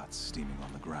his guts steaming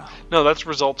on the ground. No, that's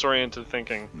results-oriented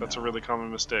thinking. That's a No. really common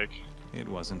mistake. It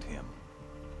wasn't him.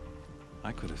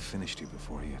 I could have finished you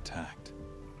before he attacked.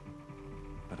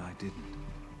 But I didn't.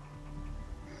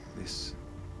 This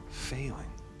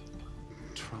failing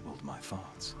troubled my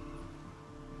thoughts.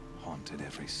 Haunted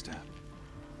every step.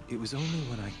 It was only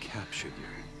when I captured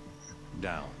you,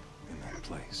 down in that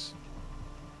place,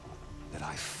 that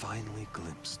I finally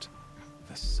glimpsed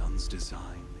the sun's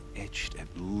design etched at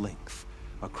length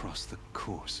across the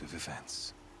course of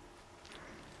events.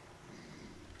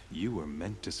 You were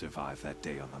meant to survive that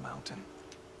day on the mountain.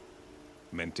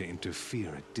 Meant to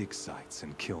interfere at dig sites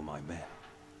and kill my men.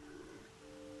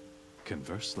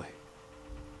 Conversely,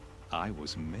 I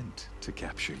was meant to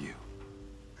capture you.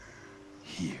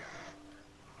 Here.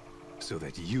 So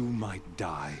that you might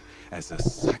die as a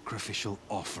sacrificial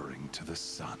offering to the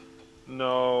sun.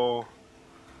 No,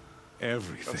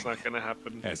 Everything that's not gonna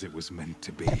happen. as it was meant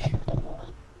to be.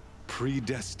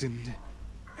 Predestined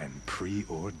and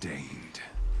preordained.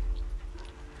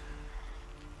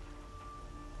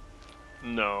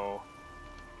 No.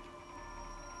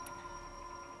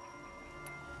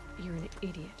 You're an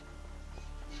idiot.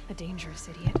 A dangerous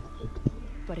idiot.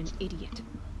 But an idiot.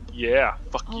 Yeah,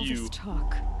 fuck All you. this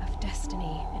talk of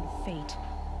destiny and fate.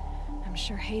 I'm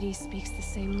sure Hades speaks the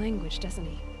same language, doesn't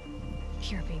he?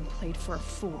 You're being played for a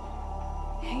fool.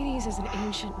 Hades is an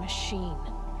ancient machine,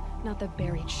 not the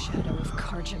buried shadow of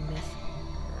Karja myth.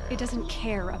 It doesn't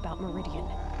care about Meridian.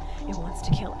 It wants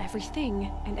to kill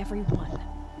everything and everyone.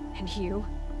 And you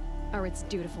are its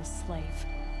dutiful slave.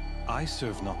 I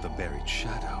serve not the buried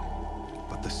shadow,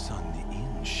 but the sun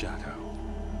in shadow.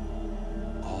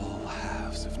 All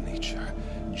halves of nature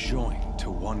joined to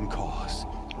one cause.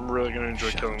 I'm really gonna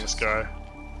enjoy killing this guy.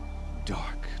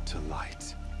 Dark to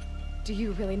light. Do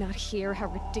you really not hear how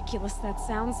ridiculous that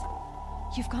sounds?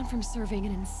 You've gone from serving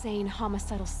an insane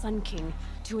homicidal Sun King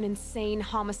to an insane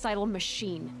homicidal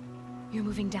machine. You're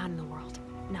moving down in the world,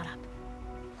 not up.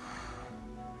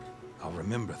 I'll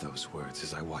remember those words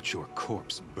as I watch your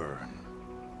corpse burn.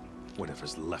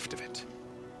 Whatever's left of it.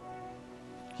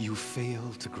 You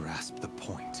fail to grasp the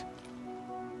point.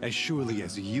 As surely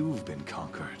as you've been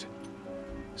conquered,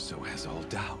 so has all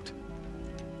doubt.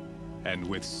 And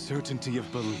with certainty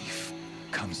of belief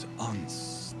comes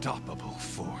unstoppable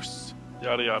force.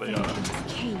 Yada yada Then yada. open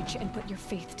this cage and put your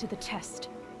faith to the test.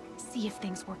 See if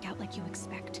things work out like you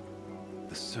expect.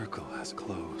 The circle has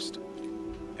closed.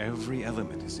 Every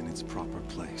element is in its proper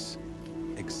place,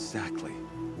 exactly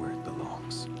where it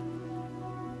belongs.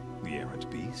 The errant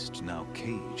beast, now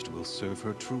caged, will serve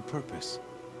her true purpose.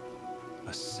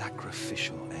 A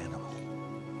sacrificial animal.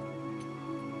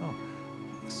 Oh,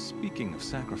 speaking of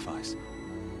sacrifice,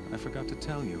 I forgot to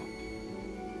tell you.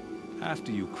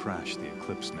 After you crashed the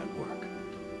Eclipse network,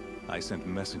 I sent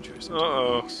messengers into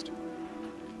the east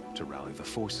to rally the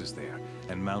forces there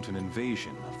and mount an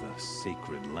invasion of the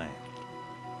sacred land.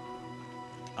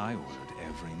 I ordered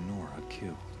every Nora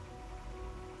killed.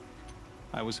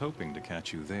 I was hoping to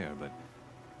catch you there, but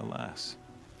alas,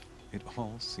 it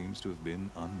all seems to have been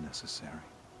unnecessary.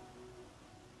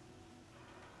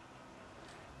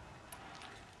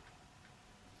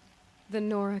 The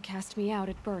Nora cast me out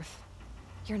at birth.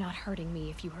 You're not hurting me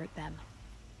if you hurt them.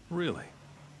 Really?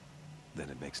 Then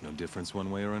it makes no difference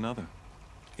one way or another.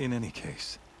 In any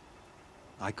case,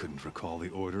 I couldn't recall the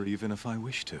order even if I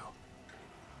wished to.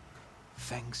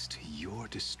 Thanks to your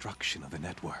destruction of the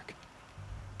network,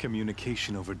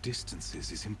 communication over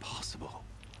distances is impossible.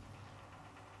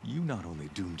 You not only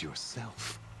doomed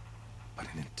yourself, but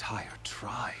an entire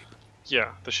tribe.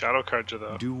 Yeah, the Shadow Karja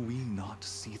though. Do we not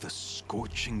see the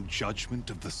scorching judgment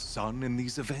of the sun in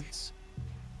these events?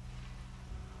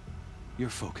 Your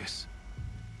focus.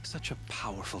 Such a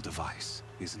powerful device,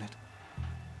 isn't it?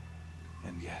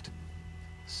 And yet,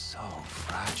 so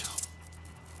fragile.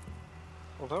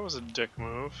 Well, that was a dick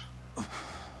move.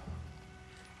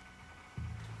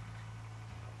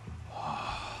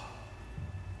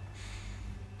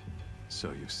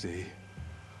 So you see,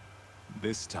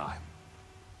 this time,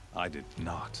 I did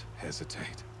not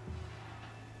hesitate.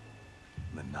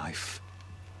 The knife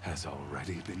has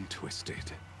already been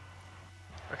twisted.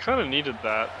 I kind of needed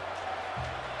that.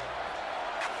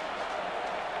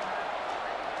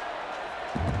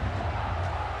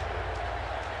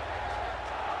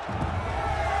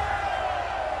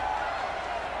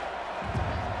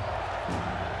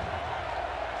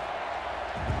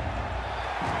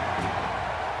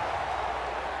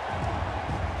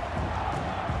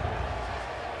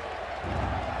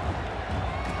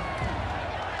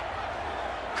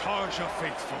 Marja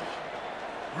faithful,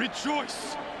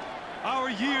 rejoice!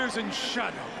 Our years in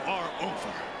shadow are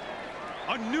over.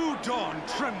 A new dawn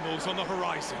trembles on the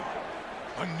horizon.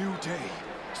 A new day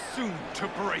soon to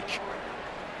break.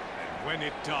 And when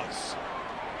it does,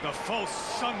 the false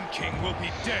Sun King will be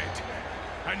dead,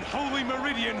 and Holy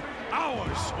Meridian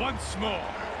ours once more.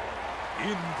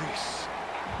 In this,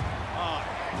 I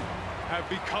have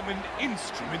become an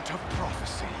instrument of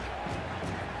prophecy.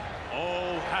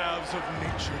 All halves of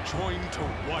nature join to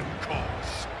one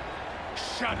cause.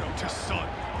 Shadow to sun,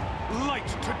 light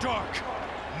to dark,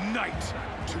 night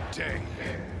to day.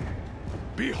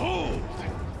 Behold!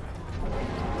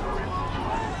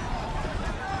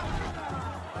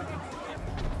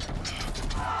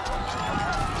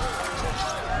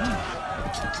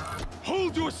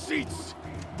 Hold your seats!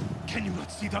 Can you not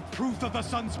see the proof of the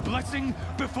sun's blessing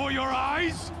before your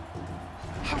eyes?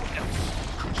 How else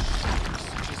could shadows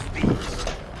such as these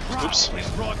prowl in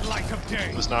broad light of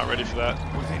day? Was not ready for that.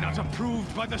 Were they not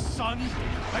approved by the sun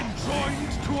and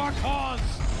joined to our cause?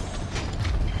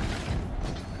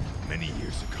 Many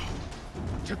years ago,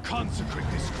 to consecrate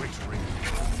this great ring,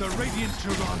 the Radiant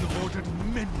Tyrann ordered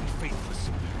many faithless,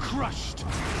 crushed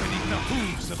beneath the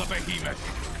hooves of the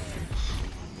behemoth.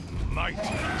 Mighty is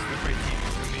the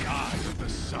behemoth in the eyes of the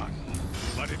sun,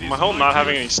 but it is My whole not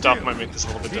having any mightier stuff still might make this a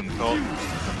little bit difficult. infused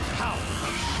with the power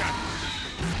of shadow.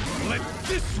 Let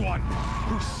this one,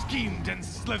 who schemed and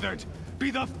slithered,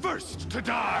 be the first to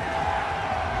die.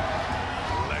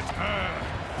 Let her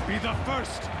be the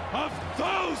first of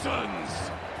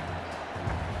thousands.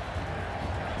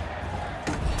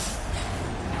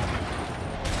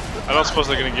 I don't suppose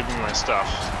they're gonna give me my stuff.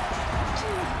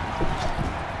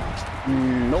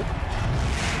 Nope.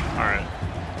 Alright.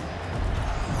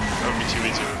 That would be too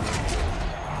easy, wouldn't it?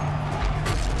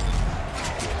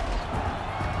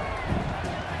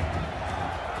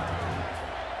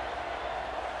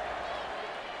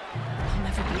 I'll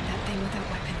never beat that thing without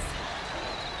weapons.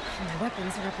 My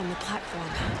weapons are up on the platform.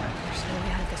 There's no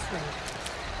way out of this room.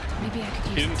 Maybe I could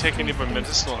use. He didn't take any of my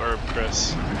medicinal herb,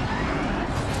 Chris.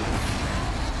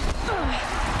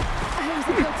 I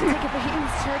wasn't built to take a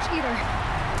behemoth's charge either.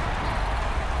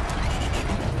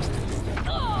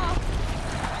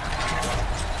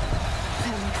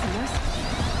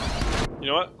 You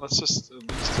know what? Let's just at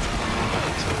least.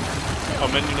 Oh,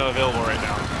 menu not available right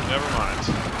now. Never mind.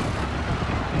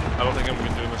 I don't think I'm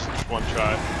gonna do this in one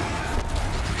try.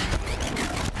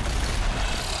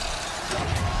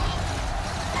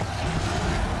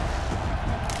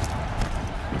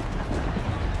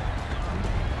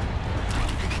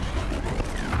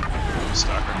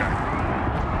 Stuck. Okay.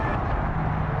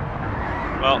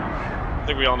 Well, I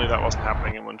think we all knew that wasn't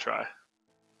happening in one try.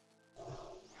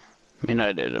 I mean,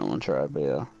 I did in one try, but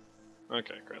yeah.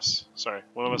 Okay, Chris. Sorry,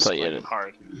 one of us Thought you played had it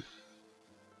hard.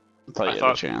 I thought you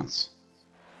had a chance.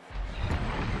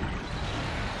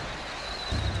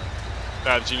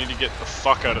 Babs, you need to get the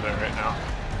fuck out of there right now.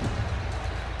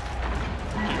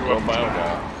 Go by a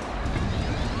wall.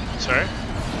 Sorry?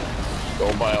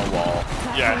 Go by a wall.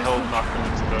 Yeah, he'll knock them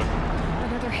into the...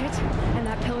 Another hit, and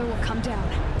that pillar will come down.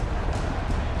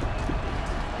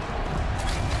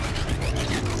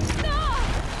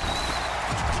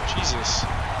 Jesus.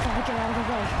 Gotta get out of the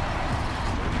way.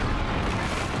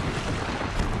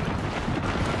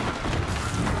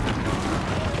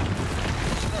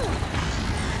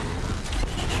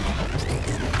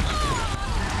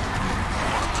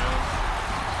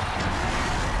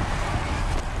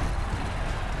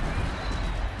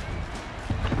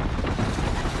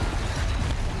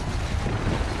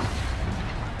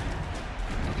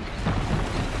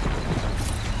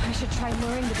 I should try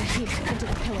luring the behemoth into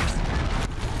the pillars.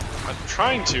 I'm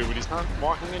trying to, but he's not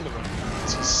walking into them.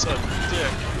 He's such a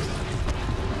dick.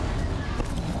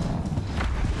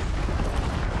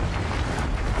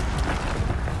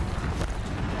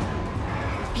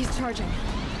 He's charging.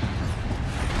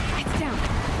 It's down.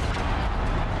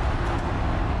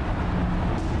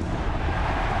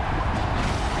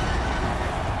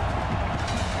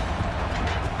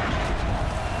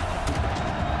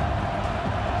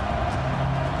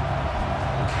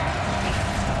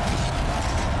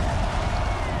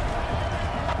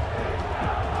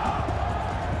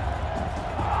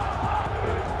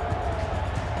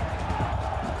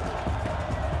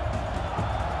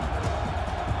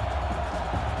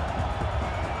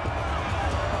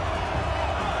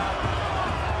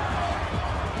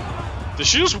 Did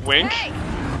she just wink? Hey!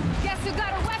 Guess who got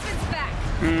her weapons back?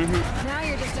 Now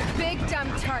you're just a big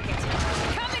dumb target.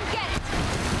 Come and get it!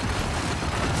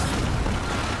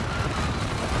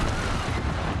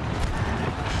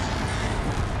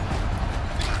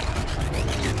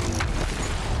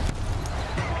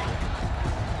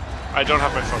 I don't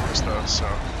have my focus though, so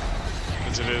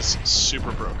because it is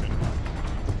super broken.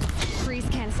 Freeze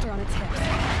canister on its hip.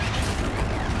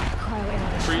 Cryo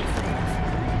arrows. Free.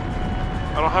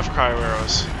 I don't have cryo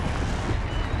arrows.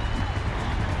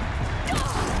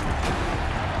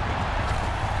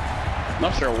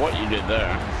 Not sure what you did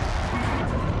there.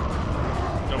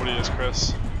 Nobody is,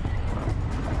 Chris.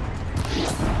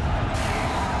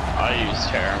 I use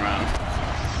Terror,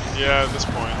 man. Yeah, at this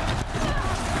point.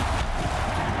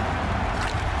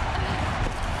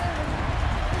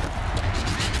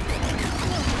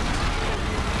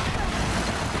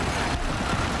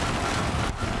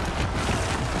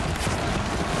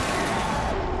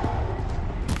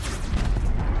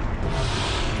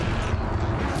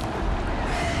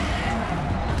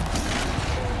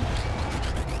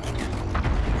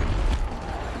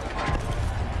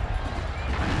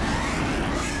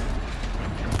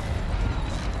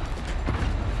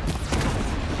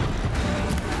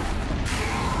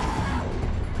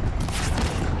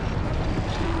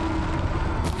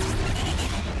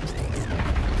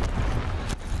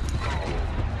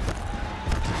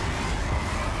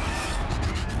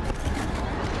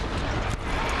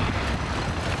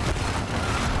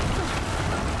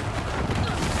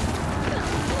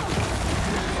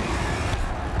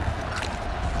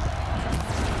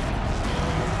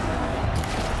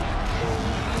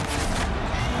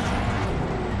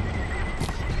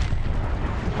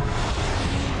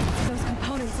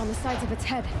 On the sides of its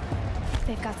head.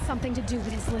 They've got something to do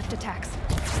with his lift attacks.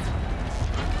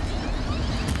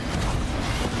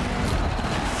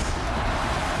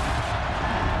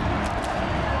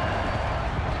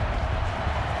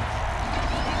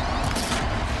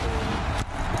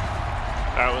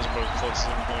 That was about as close as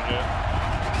I'm going to get.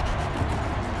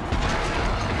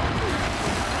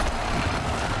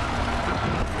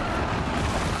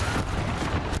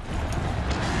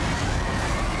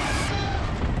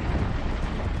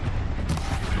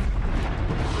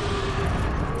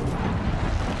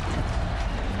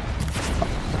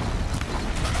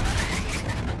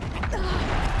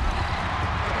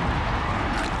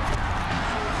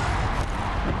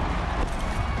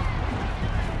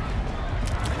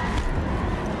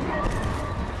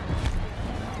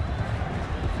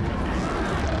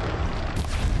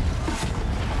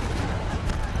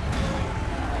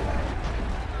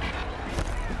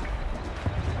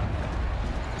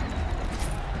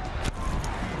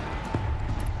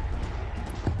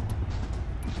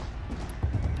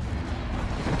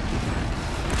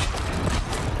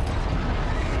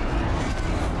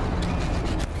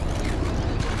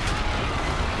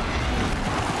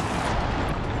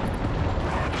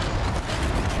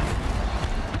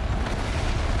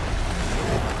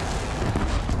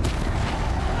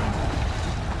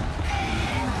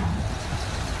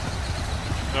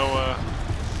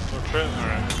 No crit?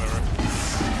 Alright, whatever.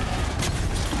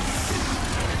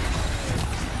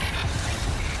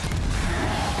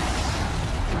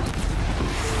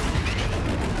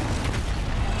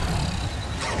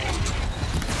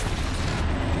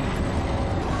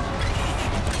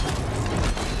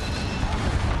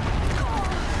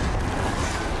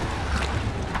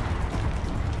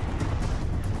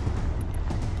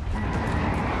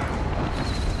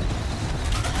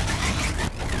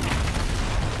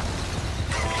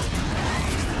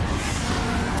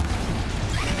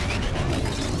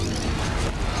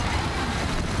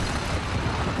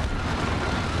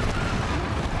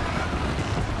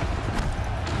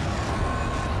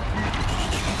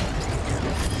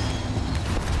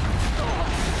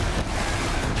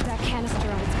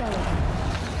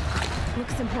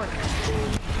 Looks important.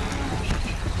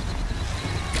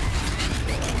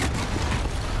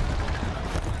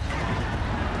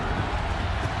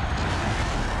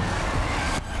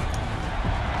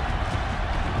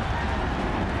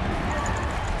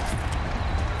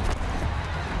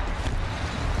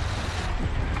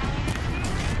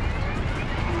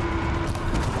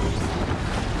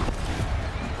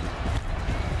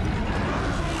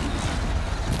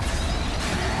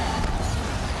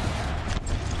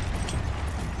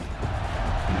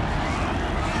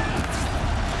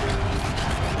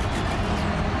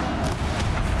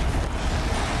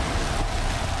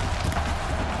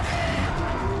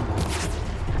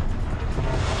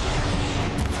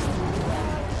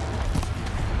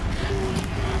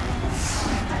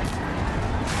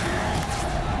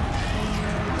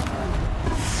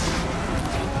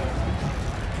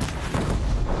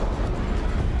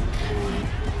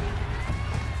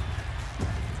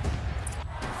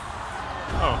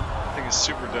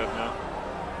 Super dead now.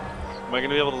 Am I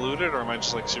gonna be able to loot it, or am I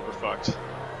just like super fucked?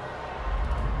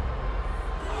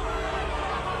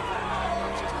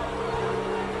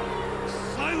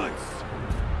 Silence!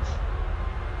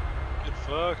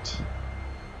 fucked.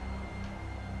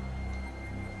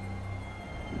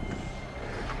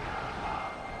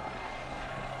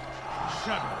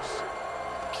 Shadows.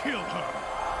 Kill her.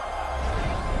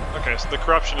 Okay, so the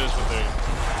corruption is what they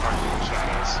talk about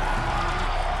shadows.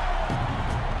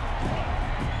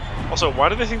 Also, why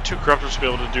do they think two corruptors would be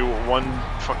able to do what one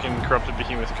fucking corrupted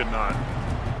behemoth could not?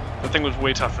 That thing was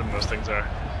way tougher than those things are.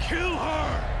 Kill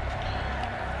her!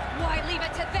 Why leave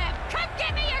it to them? Come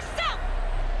get me yourself!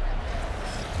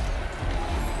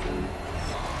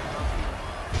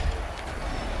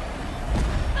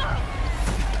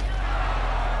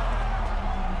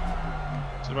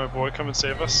 Did my boy come and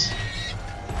save us?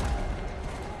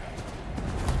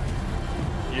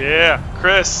 Yeah,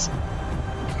 Chris!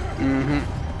 Mm-hmm.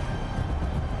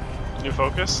 New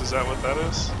focus? Is that what that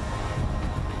is?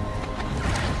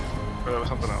 Or that was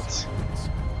something else?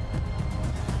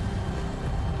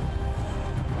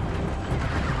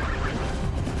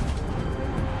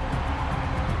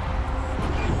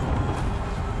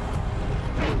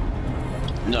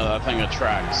 No, that thing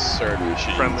attracts certain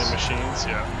machines. Friendly machines,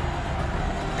 yeah.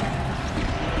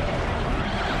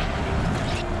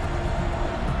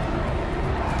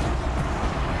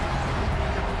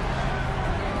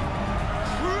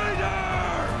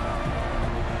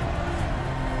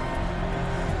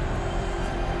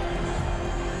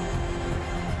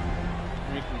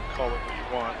 You can call it what you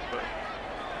want, but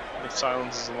the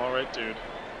silence is an alright dude.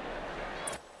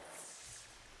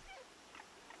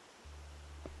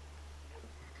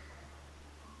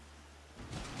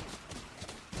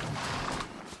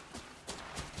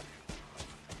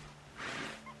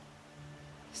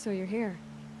 So you're here.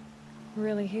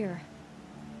 Really here.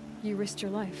 You risked your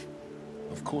life.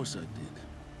 Of course I did.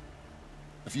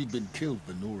 If you'd been killed,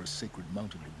 the Nora's sacred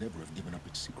mountain would never have given up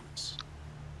its secrets.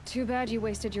 Too bad you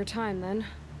wasted your time then.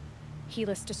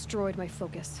 Helis destroyed my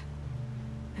focus.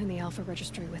 And the Alpha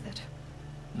Registry with it.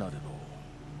 Not at all.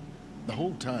 The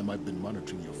whole time I've been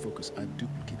monitoring your focus, I've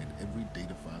duplicated every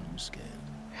data file you scanned.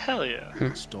 Hell yeah.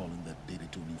 Installing that data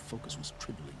to a new focus was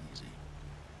triply easy.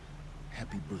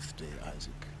 Happy birthday,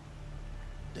 Isaac.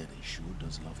 Daddy sure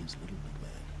does love his little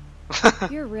big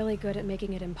man. You're really good at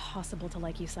making it impossible to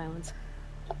like you, Silence.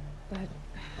 But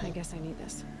I guess I need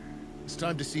this. It's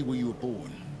time to see where you were born.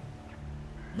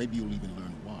 Maybe you'll even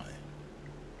learn why.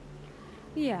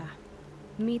 Yeah.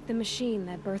 Meet the machine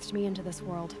that birthed me into this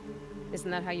world. Isn't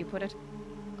that how you put it?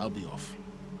 I'll be off.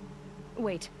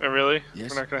 Wait. Oh, really?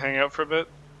 Yes? We're not gonna hang out for a bit?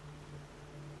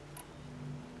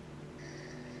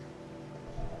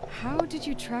 How did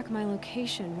you track my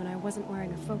location when I wasn't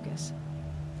wearing a focus?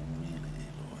 Really,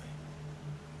 Aloy.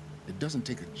 It doesn't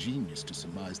take a genius to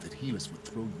surmise that Helis would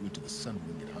throw you into the sun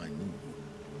ring at high noon.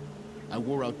 I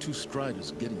wore out 2 striders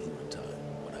getting here in time,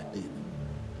 but I did.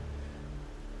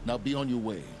 Now be on your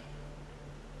way.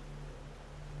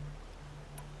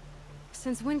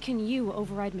 Since when can you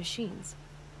override machines?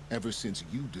 Ever since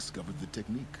you discovered the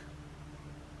technique.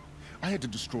 I had to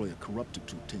destroy a corruptor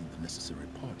to obtain the necessary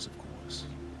parts, of course.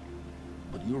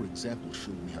 But your example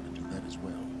showed me how to do that as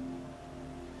well.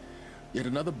 Yet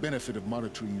another benefit of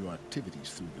monitoring your activities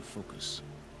through your focus.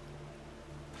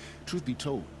 Truth be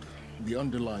told, the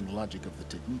underlying logic of the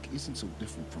technique isn't so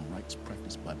different from rites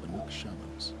practiced by Banuk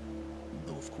shamans.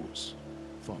 Though, of course,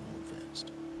 far more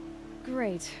advanced.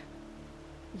 Great.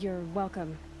 You're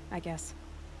welcome, I guess.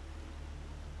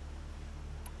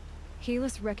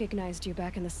 Helis recognized you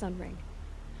back in the Sun Ring.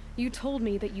 You told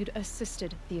me that you'd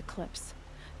assisted the Eclipse.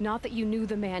 Not that you knew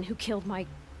the man who killed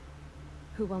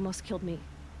who almost killed me.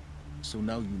 So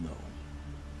now you know.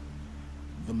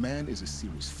 The man is a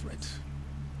serious threat.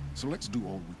 So let's do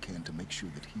all we can to make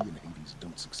sure that he and Hades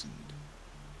don't succeed.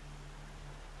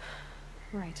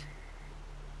 Right.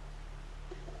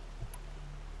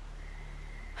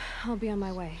 I'll be on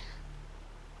my way.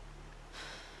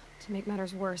 To make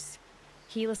matters worse,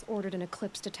 Helis ordered an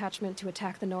Eclipse detachment to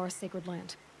attack the Nora's sacred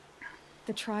land.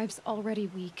 The tribe's already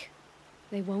weak.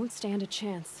 They won't stand a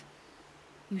chance.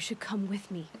 You should come with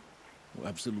me. Well,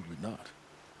 absolutely not.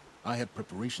 I had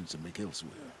preparations to make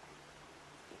elsewhere.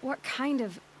 What kind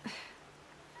of...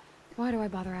 Why do I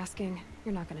bother asking?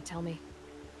 You're not gonna tell me.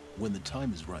 When the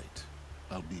time is right,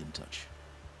 I'll be in touch.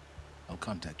 I'll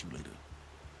contact you later.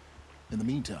 In the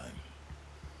meantime,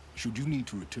 should you need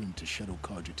to return to Shadow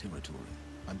Karja territory,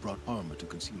 I brought armor to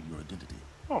conceal your identity.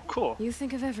 Oh, cool. You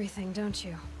think of everything, don't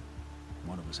you?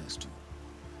 One of us has to.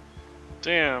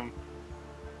 Damn.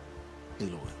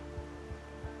 Aloy,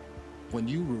 when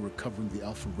you were recovering the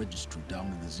Alpha Registry down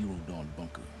in the Zero Dawn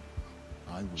bunker,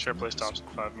 I was... Share play stops in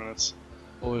 5 minutes.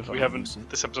 Well, We haven't...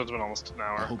 This episode's been almost an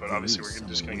hour, but obviously we're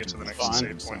just gonna get to the next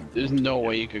save point. There's no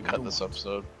way you could cut this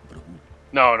episode.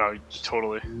 No,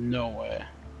 totally. No way.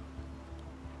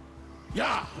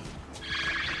 Yeah.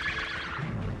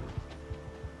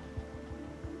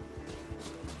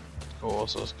 Cool,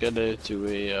 so let's get it to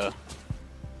a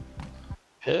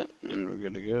pit, and we're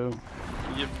good to go.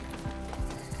 Yep.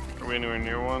 Are we anywhere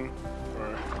near one?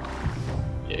 Or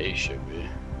Yeah, you should be.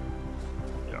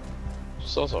 yeah.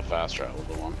 It's also fast travel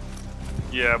to one.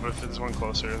 Yeah, but if there's one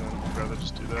closer, then I'd rather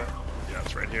just do that. Yeah,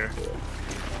 it's right here.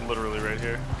 Literally right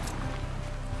here.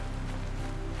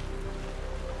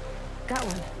 Got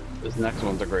one. This next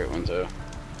one's a great one too.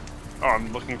 Oh,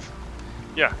 I'm looking.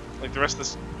 Yeah, like the rest of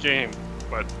this game,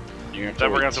 but You're then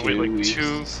we're gonna have to wait like weeks 2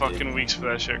 to fucking see. weeks for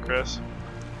that shit, Chris.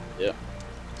 Yeah.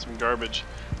 Some garbage.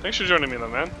 Thanks for joining me though,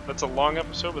 man. That's a long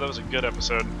episode, but that was a good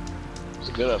episode. It was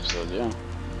a good episode, yeah.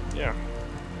 Yeah.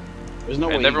 There's no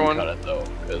And way everyone- you can cut it though,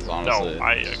 because honestly. No,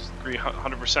 I agree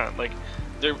 100%. Like,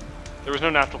 there was no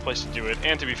natural place to do it,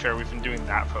 and to be fair, we've been doing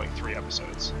that for like 3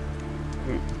 episodes.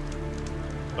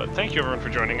 But thank you everyone for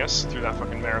joining us through that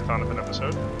fucking marathon of an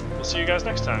episode. We'll see you guys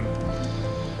next time.